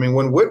camp. I mean,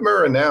 when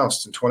Whitmer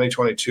announced in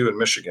 2022 in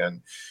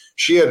Michigan,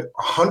 she had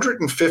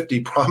 150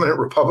 prominent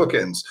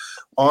Republicans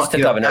on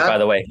the governor, by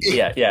the way.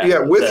 Yeah,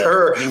 with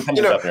her.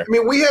 I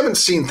mean, we haven't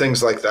seen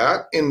things like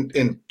that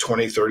in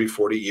 20, 30,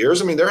 40 years.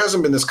 I mean, there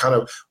hasn't been this kind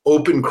of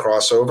open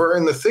crossover.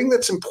 And the thing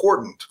that's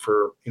important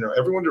for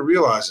everyone to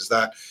realize is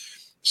that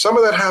some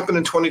of that happened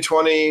in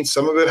 2020.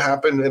 Some of it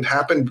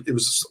happened. It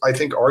was, I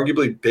think,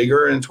 arguably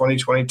bigger in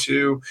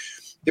 2022.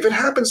 If it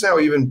happens now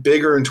even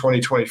bigger in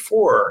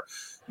 2024,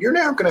 you're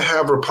now going to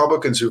have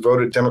Republicans who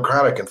voted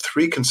Democratic in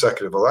 3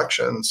 consecutive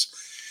elections.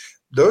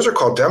 Those are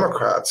called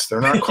Democrats. They're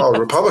not called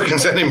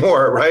Republicans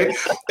anymore, right?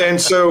 And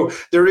so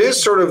there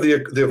is sort of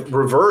the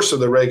reverse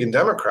of the Reagan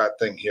Democrat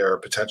thing here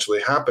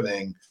potentially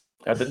happening.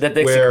 The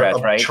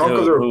Dixiecrats, right? Chunk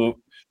of the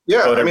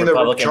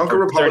chunk of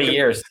Republicans 30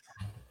 years.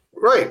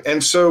 Right.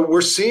 And so we're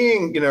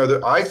seeing,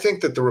 I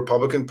think that the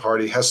Republican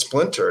Party has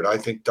splintered. I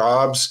think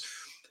Dobbs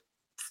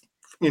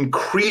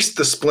increased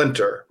the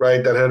splinter,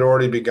 right, that had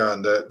already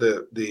begun.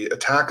 The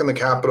attack on the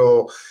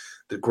Capitol,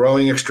 the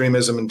growing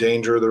extremism and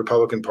danger of the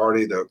Republican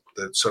Party, the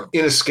sort of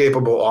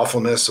inescapable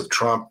awfulness of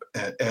Trump,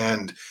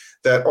 and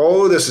that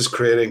all of this is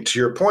creating, to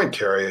your point,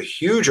 Carrie, a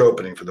huge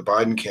opening for the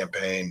Biden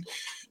campaign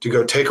to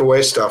go take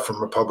away stuff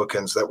from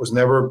Republicans that was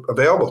never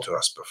available to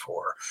us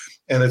before.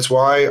 And it's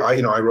why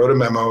I wrote a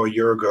memo a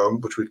year ago,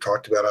 which we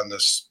talked about on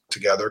this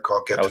together,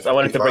 called Get to 55. I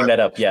wanted to bring that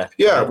up.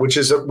 Yeah, which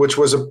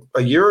was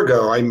a year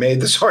ago. I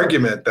made this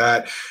argument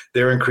that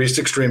their increased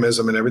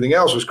extremism and everything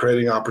else was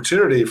creating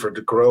opportunity to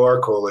grow our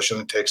coalition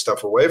and take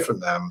stuff away from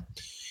them.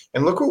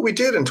 And look what we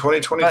did in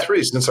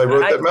 2023 since I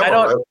wrote that memo.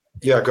 Go ahead.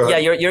 Yeah,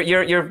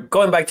 you're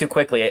going back too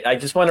quickly. I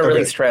just want to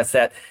really stress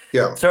that.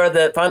 Yeah. So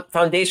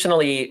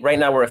foundationally, right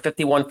now we're a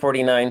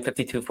 51-49,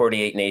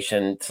 52-48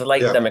 nation,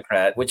 slight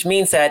Democrat, which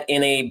means that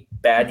in a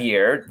bad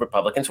year,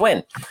 Republicans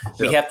win.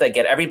 We have to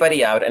get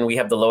everybody out, and we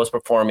have the lowest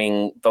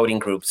performing voting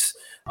groups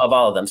of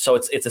all of them. So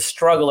it's a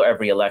struggle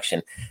every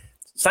election.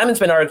 Simon's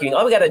been arguing,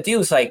 all we got to do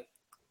is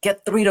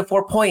get 3 to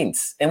 4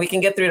 points. And we can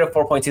get 3 to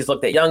 4 points. He's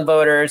looked at young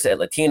voters, at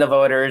Latina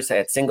voters,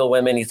 at single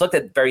women. He's looked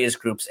at various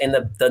groups, and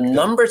the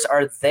numbers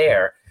are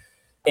there.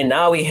 And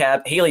now we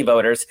have Haley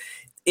voters.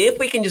 If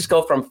we can just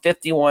go from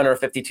 51 or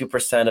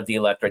 52% of the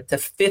electorate to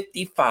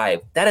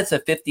 55, that is a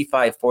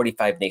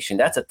 55-45 nation.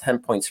 That's a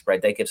 10-point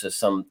spread. That gives us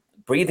some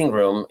breathing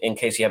room in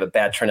case you have a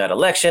bad turnout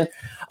election.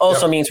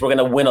 Also means we're going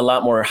to win a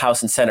lot more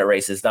House and Senate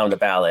races down the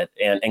ballot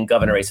and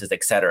governor races,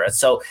 et cetera.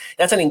 So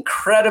that's an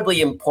incredibly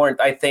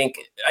important, I think,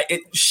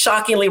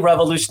 shockingly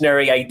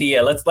revolutionary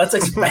idea. Let's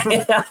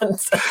expand.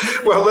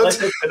 Well, look,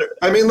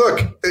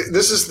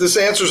 this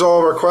answers all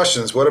of our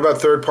questions. What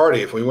about third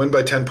party? If we win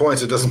by 10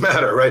 points, it doesn't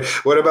matter, right?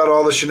 What about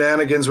all the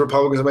shenanigans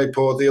Republicans might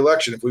pull at the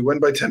election? If we win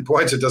by 10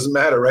 points, it doesn't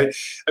matter, right?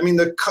 I mean,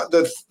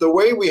 the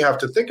way we have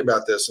to think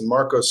about this, and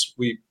Marcos,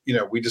 we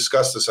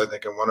discussed this, I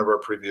think, in one of our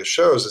previous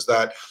shows, is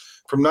that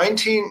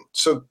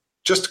so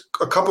just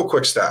a couple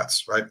quick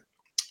stats, right?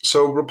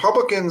 So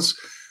Republicans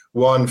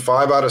won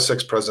 5 out of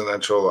 6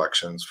 presidential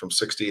elections from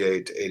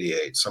 68 to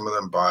 88, some of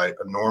them by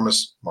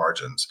enormous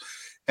margins.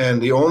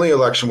 And the only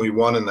election we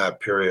won in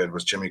that period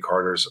was Jimmy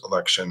Carter's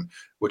election,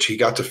 which he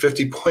got to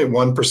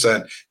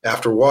 50.1%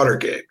 after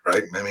Watergate,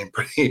 right? I mean,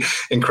 pretty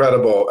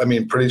incredible. I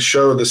mean, pretty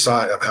show the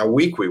sign of how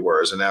weak we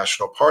were as a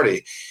national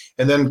party.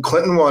 And then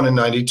Clinton won in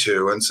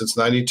 92. And since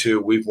 92,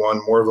 we've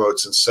won more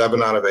votes in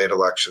 7 out of 8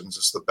 elections.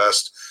 It's the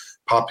best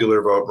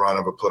popular vote run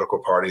of a political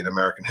party in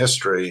American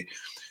history.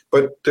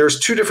 But there's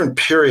 2 different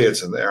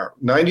periods in there.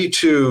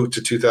 92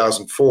 to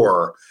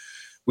 2004,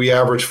 we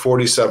averaged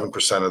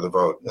 47% of the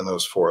vote in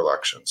those 4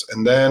 elections.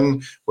 And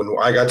then when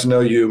I got to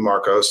know you,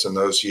 Marcos, in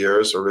those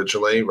years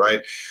originally,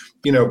 right,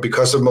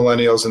 because of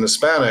millennials and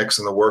Hispanics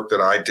and the work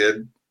that I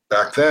did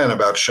back then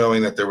about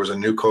showing that there was a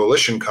new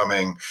coalition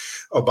coming,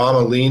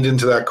 Obama leaned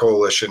into that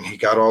coalition. He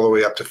got all the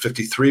way up to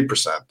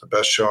 53%, the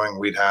best showing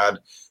we'd had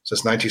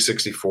since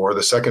 1964,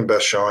 the second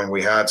best showing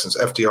we had since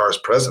FDR's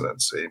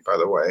presidency, by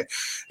the way.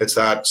 It's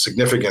that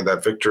significant,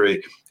 that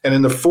victory. And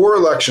in the 4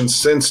 elections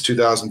since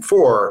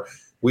 2004,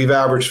 we've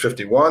averaged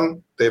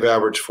 51, they've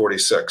averaged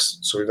 46.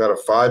 So we've got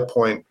a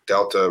 5-point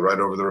delta right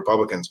over the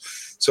Republicans.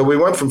 So we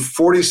went from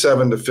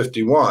 47 to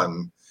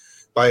 51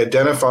 by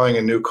identifying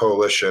a new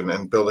coalition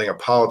and building a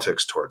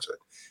politics towards it.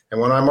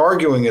 And what I'm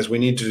arguing is we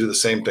need to do the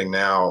same thing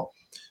now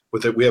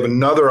with it. We have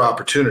another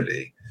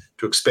opportunity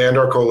to expand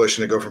our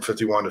coalition to go from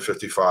 51 to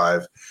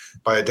 55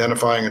 by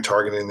identifying and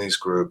targeting these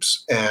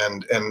groups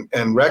and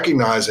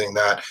recognizing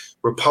that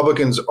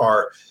Republicans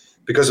are,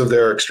 because of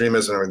their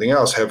extremism and everything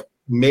else, have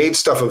made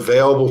stuff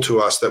available to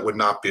us that would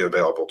not be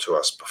available to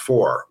us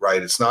before,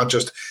 right? It's not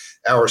just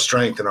our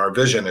strength and our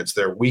vision, it's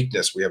their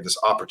weakness. We have this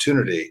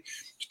opportunity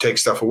to take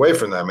stuff away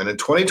from them. And in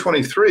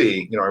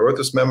 2023, I wrote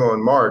this memo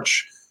in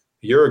March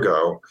a year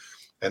ago,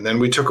 and then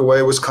we took away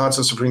a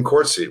Wisconsin Supreme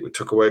Court seat. We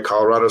took away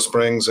Colorado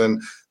Springs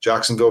and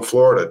Jacksonville,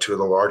 Florida, 2 of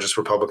the largest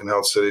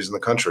Republican-held cities in the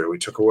country. We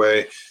took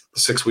away the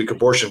 6-week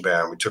abortion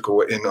ban. We took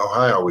away, in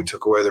Ohio, we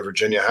took away the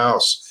Virginia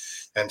House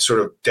and sort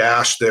of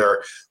dashed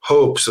their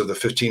hopes of the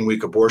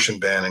 15-week abortion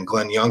ban and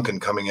Glenn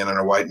Youngkin coming in on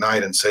a white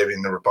knight and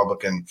saving the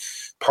Republican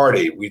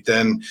Party. We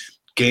then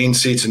gained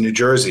seats in New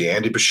Jersey.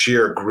 Andy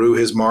Beshear grew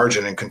his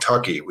margin in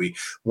Kentucky. We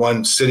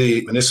won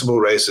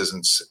municipal races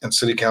and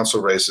city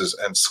council races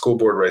and school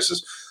board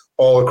races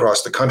all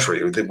across the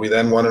country. We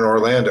then won in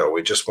Orlando.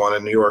 We just won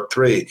in New York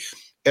 3.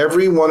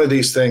 Every one of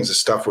these things is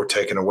stuff we're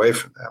taking away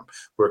from them.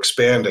 We're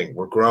expanding,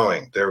 we're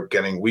growing, they're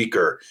getting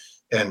weaker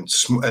and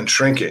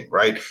shrinking,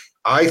 right?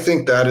 I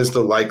think that is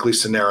the likely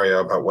scenario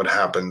about what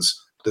happens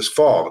this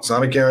fall. It's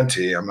not a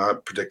guarantee. I'm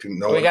not predicting.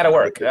 No, we got to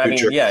work. I mean,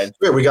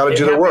 we got to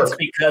do the work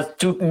because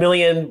 2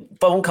 million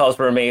phone calls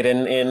were made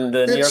in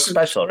the New York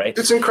special, right?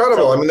 It's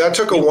incredible. So I mean, that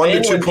took a 1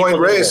 to 2 point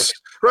race,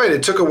 right?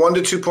 It took a 1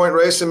 to 2 point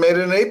race and made it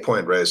an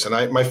 8-point race.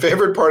 And my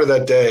favorite part of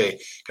that day,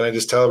 can I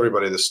just tell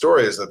everybody the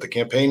story, is that the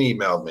campaign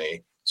emailed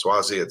me,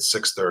 Swazi, at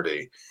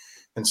 6:30.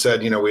 And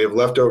said, we have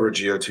leftover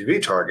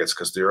GOTV targets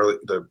because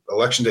the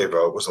election day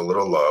vote was a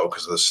little low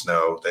because of the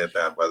snow. They had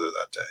bad weather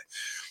that day.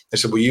 They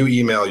said, will you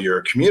email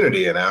your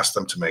community and ask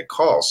them to make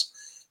calls?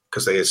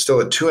 Because they still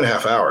had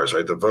 2.5 hours,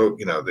 right? The vote,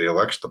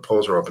 the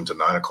polls were open to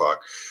 9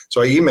 o'clock.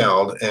 So I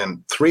emailed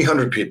and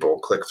 300 people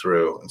clicked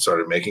through and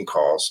started making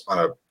calls on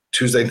a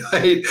Tuesday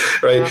night,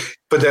 right? Yeah.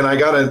 But then I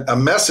got a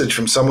message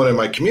from someone in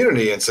my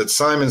community and said,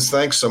 Simon,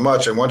 thanks so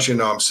much. I want you to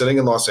know I'm sitting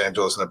in Los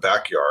Angeles in a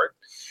backyard.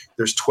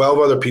 There's 12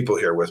 other people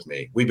here with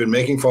me. We've been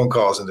making phone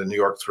calls into New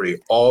York 3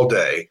 all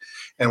day,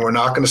 and we're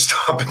not going to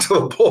stop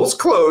until the polls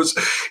close.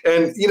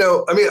 And,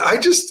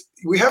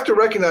 we have to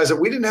recognize that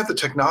we didn't have the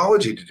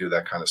technology to do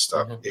that kind of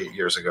stuff 8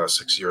 years ago,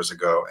 6 years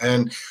ago.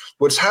 And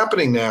what's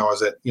happening now is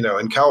that,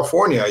 in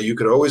California, you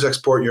could always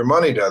export your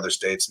money to other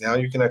states. Now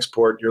you can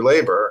export your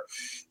labor.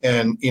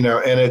 And,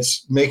 and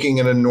it's making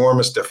an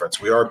enormous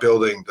difference. We are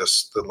building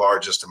the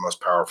largest and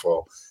most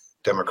powerful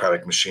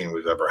democratic machine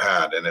we've ever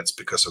had. And it's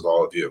because of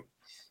all of you.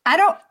 I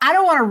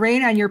don't want to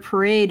rain on your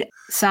parade,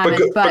 Simon.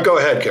 But go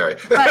ahead, Carrie.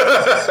 But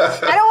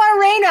I don't want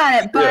to rain on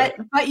it.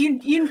 But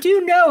you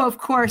do know, of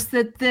course,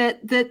 that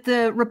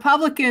the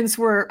Republicans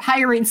were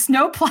hiring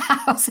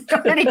snowplows in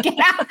order to get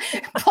out.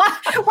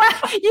 Well,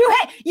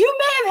 you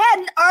may have had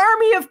an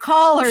army of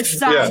callers,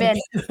 Simon,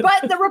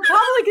 but the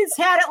Republicans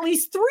had at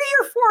least 3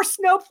 or 4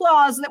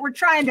 snowplows that were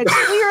trying to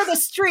clear the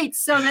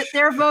streets so that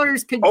their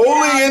voters could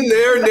only in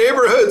their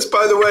neighborhoods.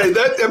 By the way,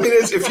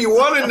 if you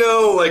want to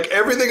know like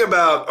everything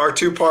about our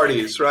two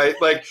parties, right?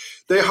 Like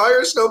they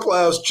hire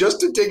snowplows just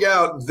to dig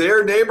out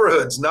their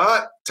neighborhoods,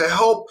 not to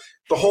help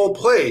the whole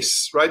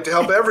place, right? To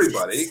help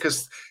everybody,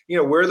 because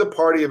we're the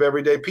party of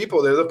everyday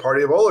people. They're the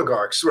party of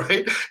oligarchs,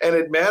 right? And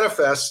it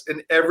manifests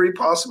in every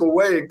possible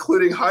way,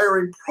 including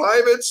hiring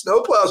private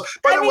snowplows.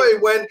 By the way,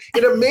 when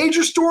in a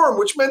major storm,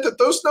 which meant that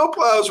those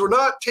snowplows were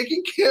not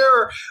taking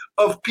care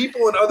of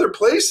people in other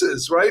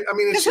places, right? I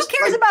mean, it's just who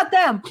cares about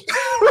them?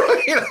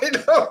 Right? I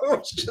know.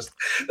 It's just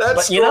that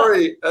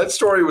story. That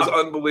story was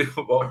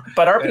unbelievable.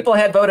 But our people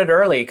had voted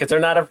early because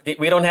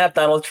we don't have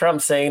Donald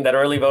Trump saying that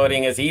early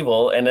voting is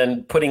evil and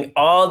then putting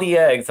all the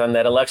eggs on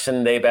that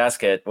election day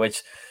basket,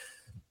 which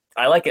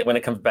I like it when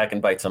it comes back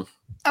and bites them.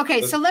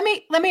 Okay, so let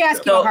me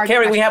ask you a hard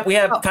Carrie, question. we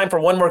have time for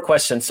one more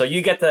question. So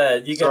you get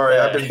the. Sorry,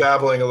 I've been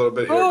babbling a little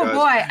bit here. Oh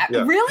guys.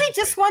 boy, really?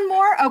 Just one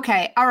more?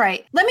 Okay, all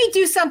right. Let me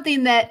do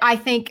something that I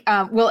think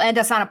will end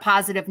us on a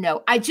positive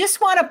note. I just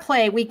want to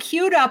play. We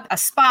queued up a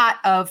spot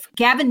of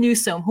Gavin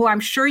Newsom, who I'm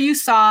sure you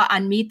saw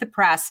on Meet the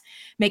Press,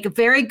 make a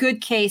very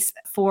good case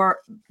for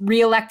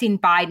reelecting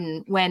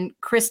Biden when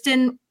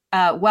Kristen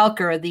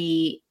Welker,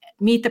 the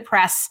Meet the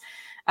Press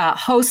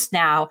host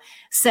now,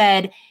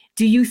 said,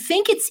 do you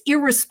think it's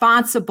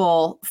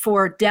irresponsible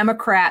for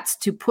Democrats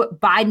to put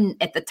Biden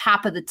at the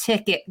top of the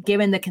ticket,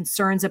 given the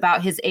concerns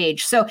about his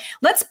age? So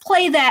let's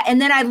play that.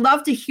 And then I'd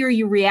love to hear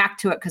you react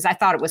to it because I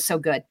thought it was so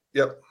good.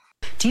 Yep.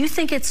 Do you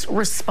think it's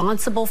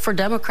responsible for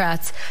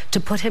Democrats to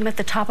put him at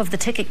the top of the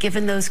ticket,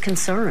 given those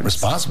concerns?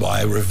 Responsible.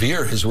 I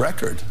revere his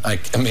record. I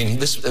mean,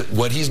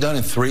 what he's done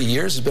in 3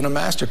 years has been a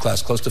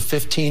masterclass, close to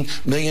 15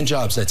 million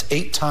jobs. That's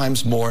 8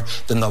 times more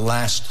than the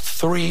last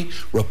 3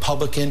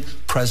 Republican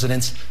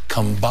presidents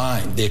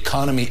combined. The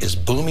economy is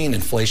booming.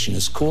 Inflation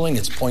is cooling.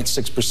 It's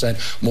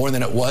 0.6% more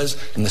than it was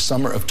in the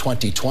summer of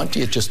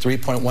 2020 at just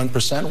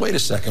 3.1%. Wait a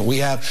second. We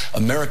have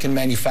American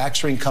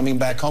manufacturing coming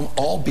back home,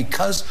 all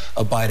because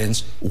of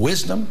Biden's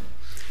wisdom,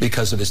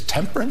 because of his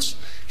temperance,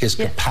 his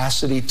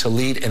capacity to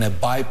lead in a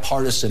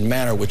bipartisan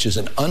manner, which is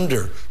an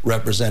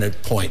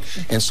underrepresented point.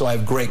 And so I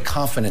have great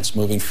confidence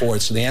moving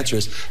forward. So the answer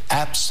is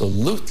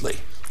absolutely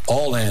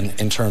all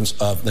in terms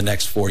of the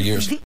next 4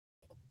 years.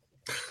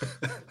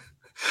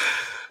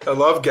 I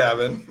love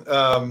Gavin.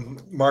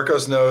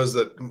 Marcos knows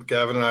that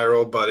Gavin and I are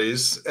old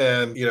buddies,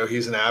 and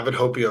he's an avid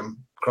Hopium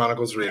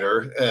Chronicles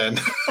reader, and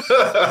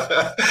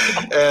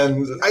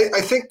and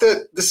I think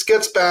that this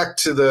gets back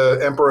to the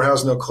Emperor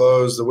Has No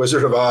Clothes, the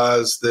Wizard of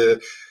Oz,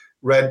 the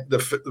red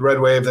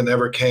wave that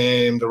never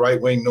came, the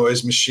right-wing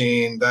noise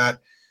machine. That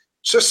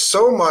just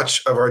so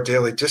much of our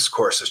daily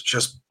discourse is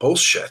just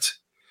bullshit.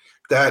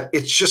 That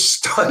it's just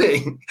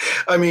stunning.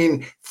 I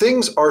mean,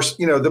 things are,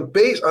 the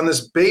base on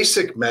this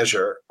basic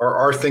measure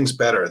are things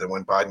better than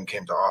when Biden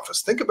came to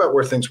office. Think about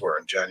where things were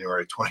in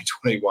January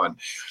 2021.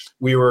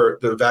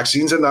 The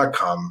vaccines had not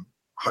come.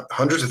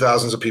 Hundreds of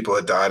thousands of people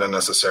had died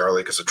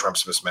unnecessarily because of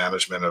Trump's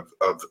mismanagement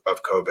of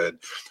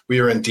COVID.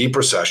 We were in deep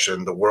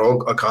recession. The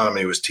world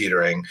economy was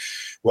teetering.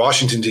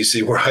 Washington,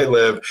 D.C., where I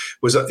live,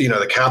 was,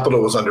 the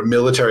capital was under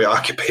military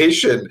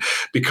occupation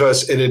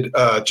because it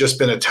had just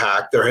been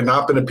attacked. There had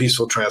not been a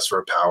peaceful transfer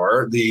of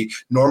power. The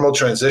normal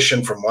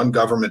transition from one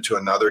government to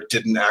another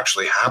didn't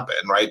actually happen,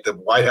 right? The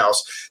White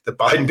House, the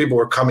Biden people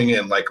were coming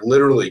in like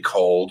literally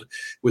cold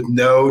with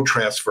no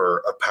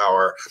transfer of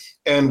power.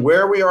 And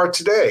where we are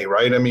today,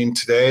 right? I mean,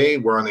 today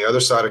we're on the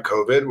other side of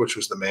COVID, which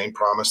was the main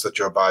promise that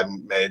Joe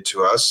Biden made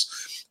to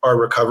us. Our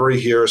recovery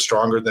here is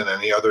stronger than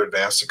any other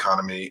advanced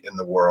economy in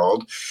the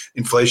world.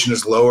 Inflation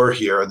is lower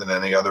here than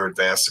any other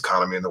advanced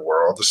economy in the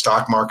world. The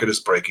stock market is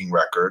breaking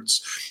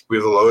records. We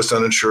have the lowest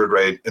uninsured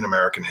rate in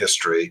American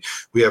history.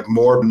 We have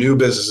more new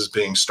businesses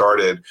being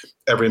started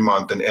every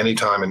month than any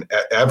time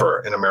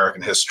ever in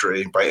American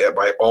history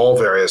by all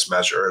various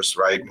measures,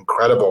 right?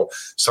 Incredible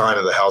sign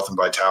of the health and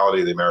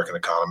vitality of the American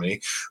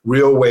economy.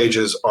 Real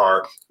wages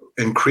are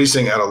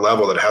increasing at a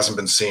level that hasn't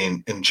been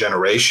seen in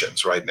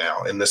generations right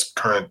now in this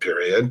current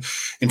period.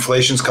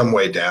 Inflation's come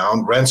way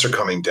down. Rents are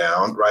coming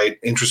down, right?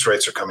 Interest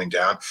rates are coming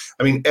down.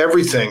 I mean,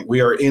 everything. We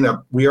are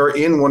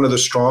in one of the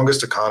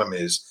strongest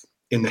economies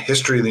in the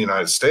history of the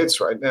United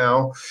States right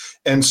now.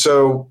 And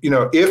so,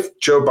 if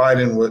Joe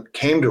Biden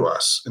came to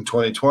us in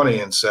 2020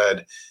 and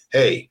said,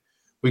 hey,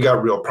 we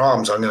got real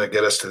problems, I'm going to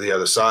get us to the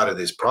other side of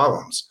these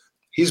problems,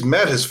 he's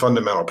met his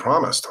fundamental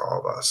promise to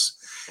all of us.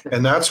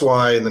 And that's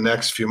why in the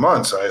next few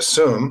months, I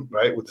assume,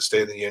 right, with the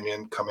State of the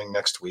Union coming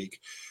next week,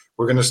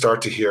 we're going to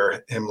start to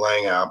hear him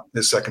laying out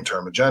his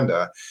second-term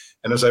agenda.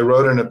 And as I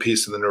wrote in a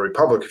piece in the New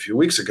Republic a few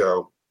weeks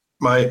ago,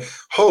 my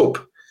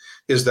hope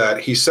is that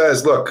he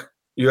says, look,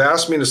 you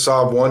asked me to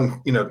solve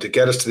one, to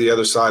get us to the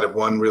other side of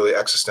one really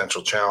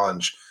existential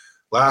challenge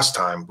last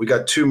time. We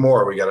got two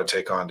more we got to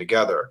take on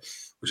together,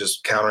 which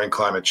is countering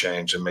climate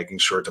change and making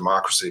sure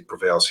democracy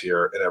prevails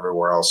here and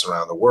everywhere else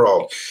around the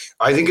world.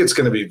 I think it's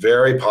going to be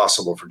very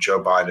possible for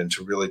Joe Biden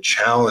to really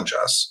challenge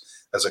us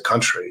as a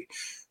country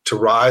to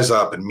rise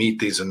up and meet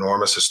these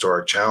enormous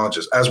historic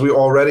challenges, as we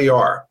already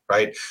are,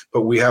 right?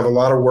 But we have a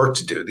lot of work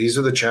to do. These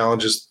are the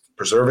challenges.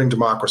 Preserving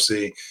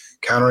democracy,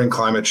 countering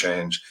climate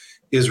change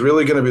is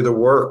really going to be the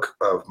work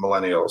of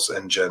millennials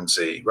and Gen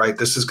Z, right?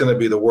 This is going to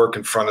be the work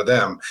in front of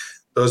them.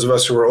 Those of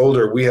us who are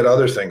older, we had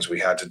other things we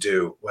had to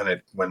do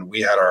when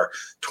we had our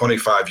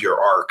 25-year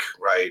arc,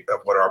 right, of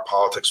what our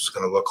politics was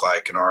going to look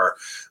like in our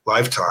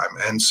lifetime.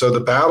 And so the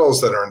battles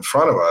that are in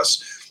front of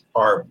us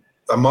are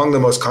among the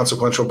most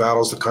consequential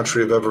battles the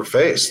country have ever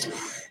faced.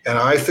 And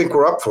I think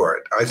we're up for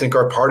it. I think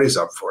our party's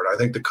up for it. I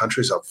think the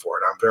country's up for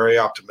it. I'm very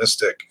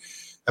optimistic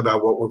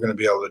about what we're going to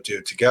be able to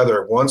do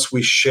together once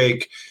we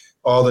shake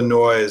all the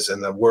noise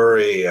and the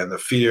worry and the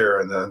fear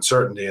and the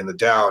uncertainty and the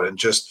doubt and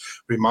just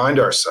remind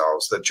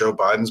ourselves that Joe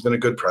Biden's been a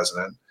good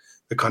president.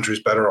 The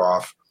country's better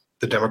off.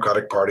 The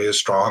Democratic Party is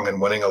strong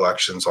and winning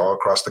elections all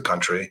across the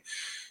country.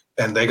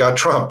 And they got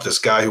Trump, this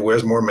guy who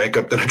wears more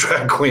makeup than a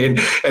drag queen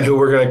and who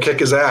we're going to kick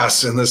his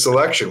ass in this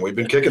election. We've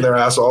been kicking their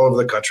ass all over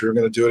the country. We're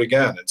going to do it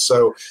again. And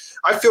so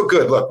I feel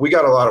good. Look, we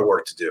got a lot of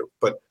work to do,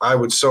 but I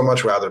would so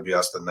much rather be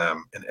us than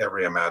them in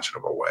every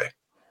imaginable way.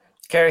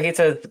 Carrie, he's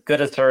as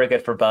good a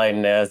surrogate for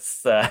Biden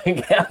as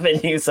Gavin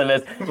Newsom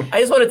is.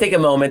 I just want to take a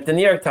moment. The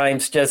New York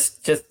Times,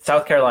 just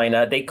South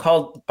Carolina, they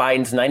called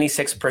Biden's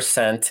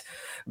 96%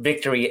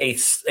 victory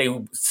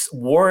a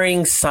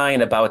worrying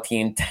sign about the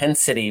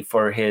intensity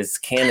for his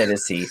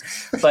candidacy.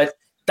 But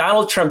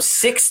Donald Trump's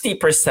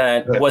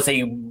 60% was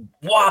a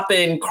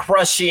whopping,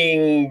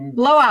 crushing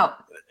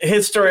blowout,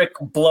 historic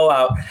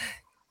blowout.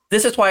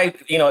 This is why,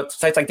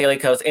 sites like Daily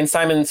Kos and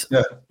Simon's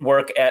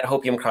work at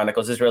Hopium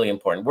Chronicles is really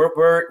important.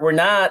 We're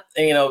not,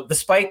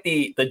 despite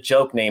the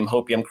joke name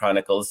Hopium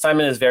Chronicles,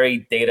 Simon is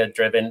very data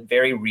driven,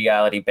 very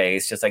reality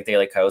based, just like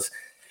Daily Kos.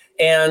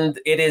 And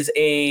it is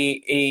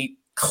a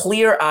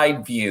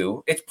clear-eyed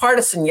view. It's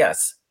partisan,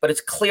 yes, but it's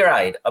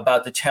clear-eyed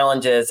about the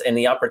challenges and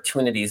the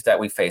opportunities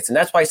that we face. And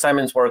that's why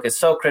Simon's work is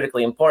so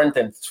critically important.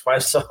 And it's why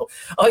I'm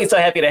always so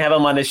happy to have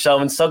him on the show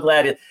and so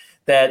glad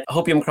that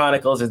Hopium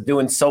Chronicles is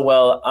doing so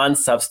well on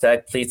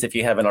Substack. Please, if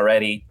you haven't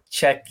already,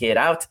 check it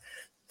out.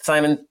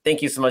 Simon,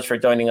 thank you so much for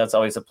joining us.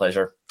 Always a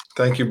pleasure.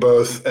 Thank you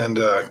both. And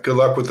good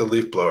luck with the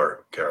leaf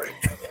blower, Carrie.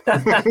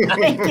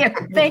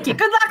 Thank you.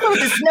 Good luck with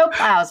the snow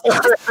plows.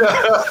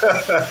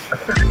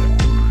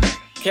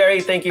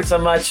 Carrie, thank you so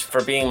much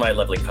for being my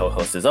lovely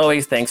co-host as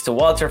always. Thanks to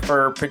Walter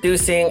for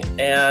producing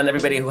and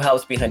everybody who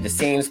helps behind the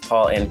scenes,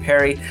 Paul and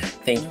Perry.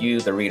 Thank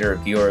you, the reader,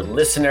 viewer,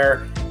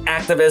 listener,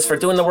 activist, for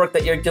doing the work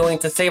that you're doing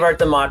to save our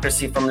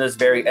democracy from this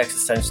very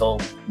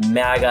existential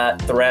MAGA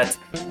threat.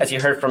 As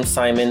you heard from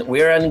Simon,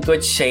 we're in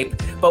good shape,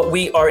 but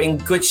we are in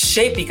good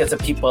shape because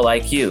of people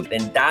like you.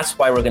 And that's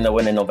why we're going to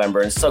win in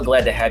November. And so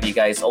glad to have you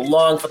guys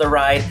along for the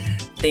ride.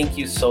 Thank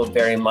you so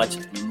very much.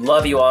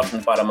 Love you all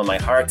from the bottom of my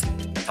heart.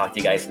 Talk to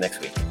you guys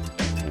next week.